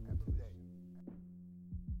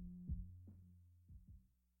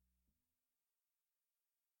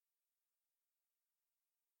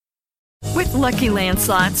 With Lucky Land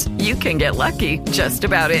Slots, you can get lucky just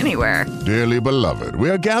about anywhere. Dearly beloved, we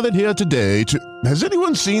are gathered here today to... Has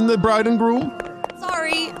anyone seen the bride and groom?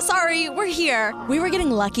 Sorry, we're here. We were getting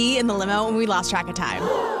lucky in the limo and we lost track of time.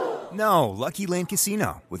 No, Lucky Land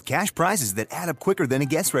Casino, with cash prizes that add up quicker than a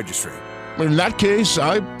guest registry. In that case,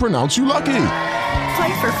 I pronounce you lucky.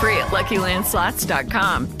 Play for free at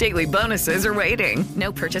LuckyLandSlots.com. Daily bonuses are waiting.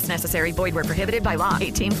 No purchase necessary. Void where prohibited by law.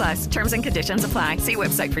 18+. Terms and conditions apply. See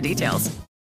website for details.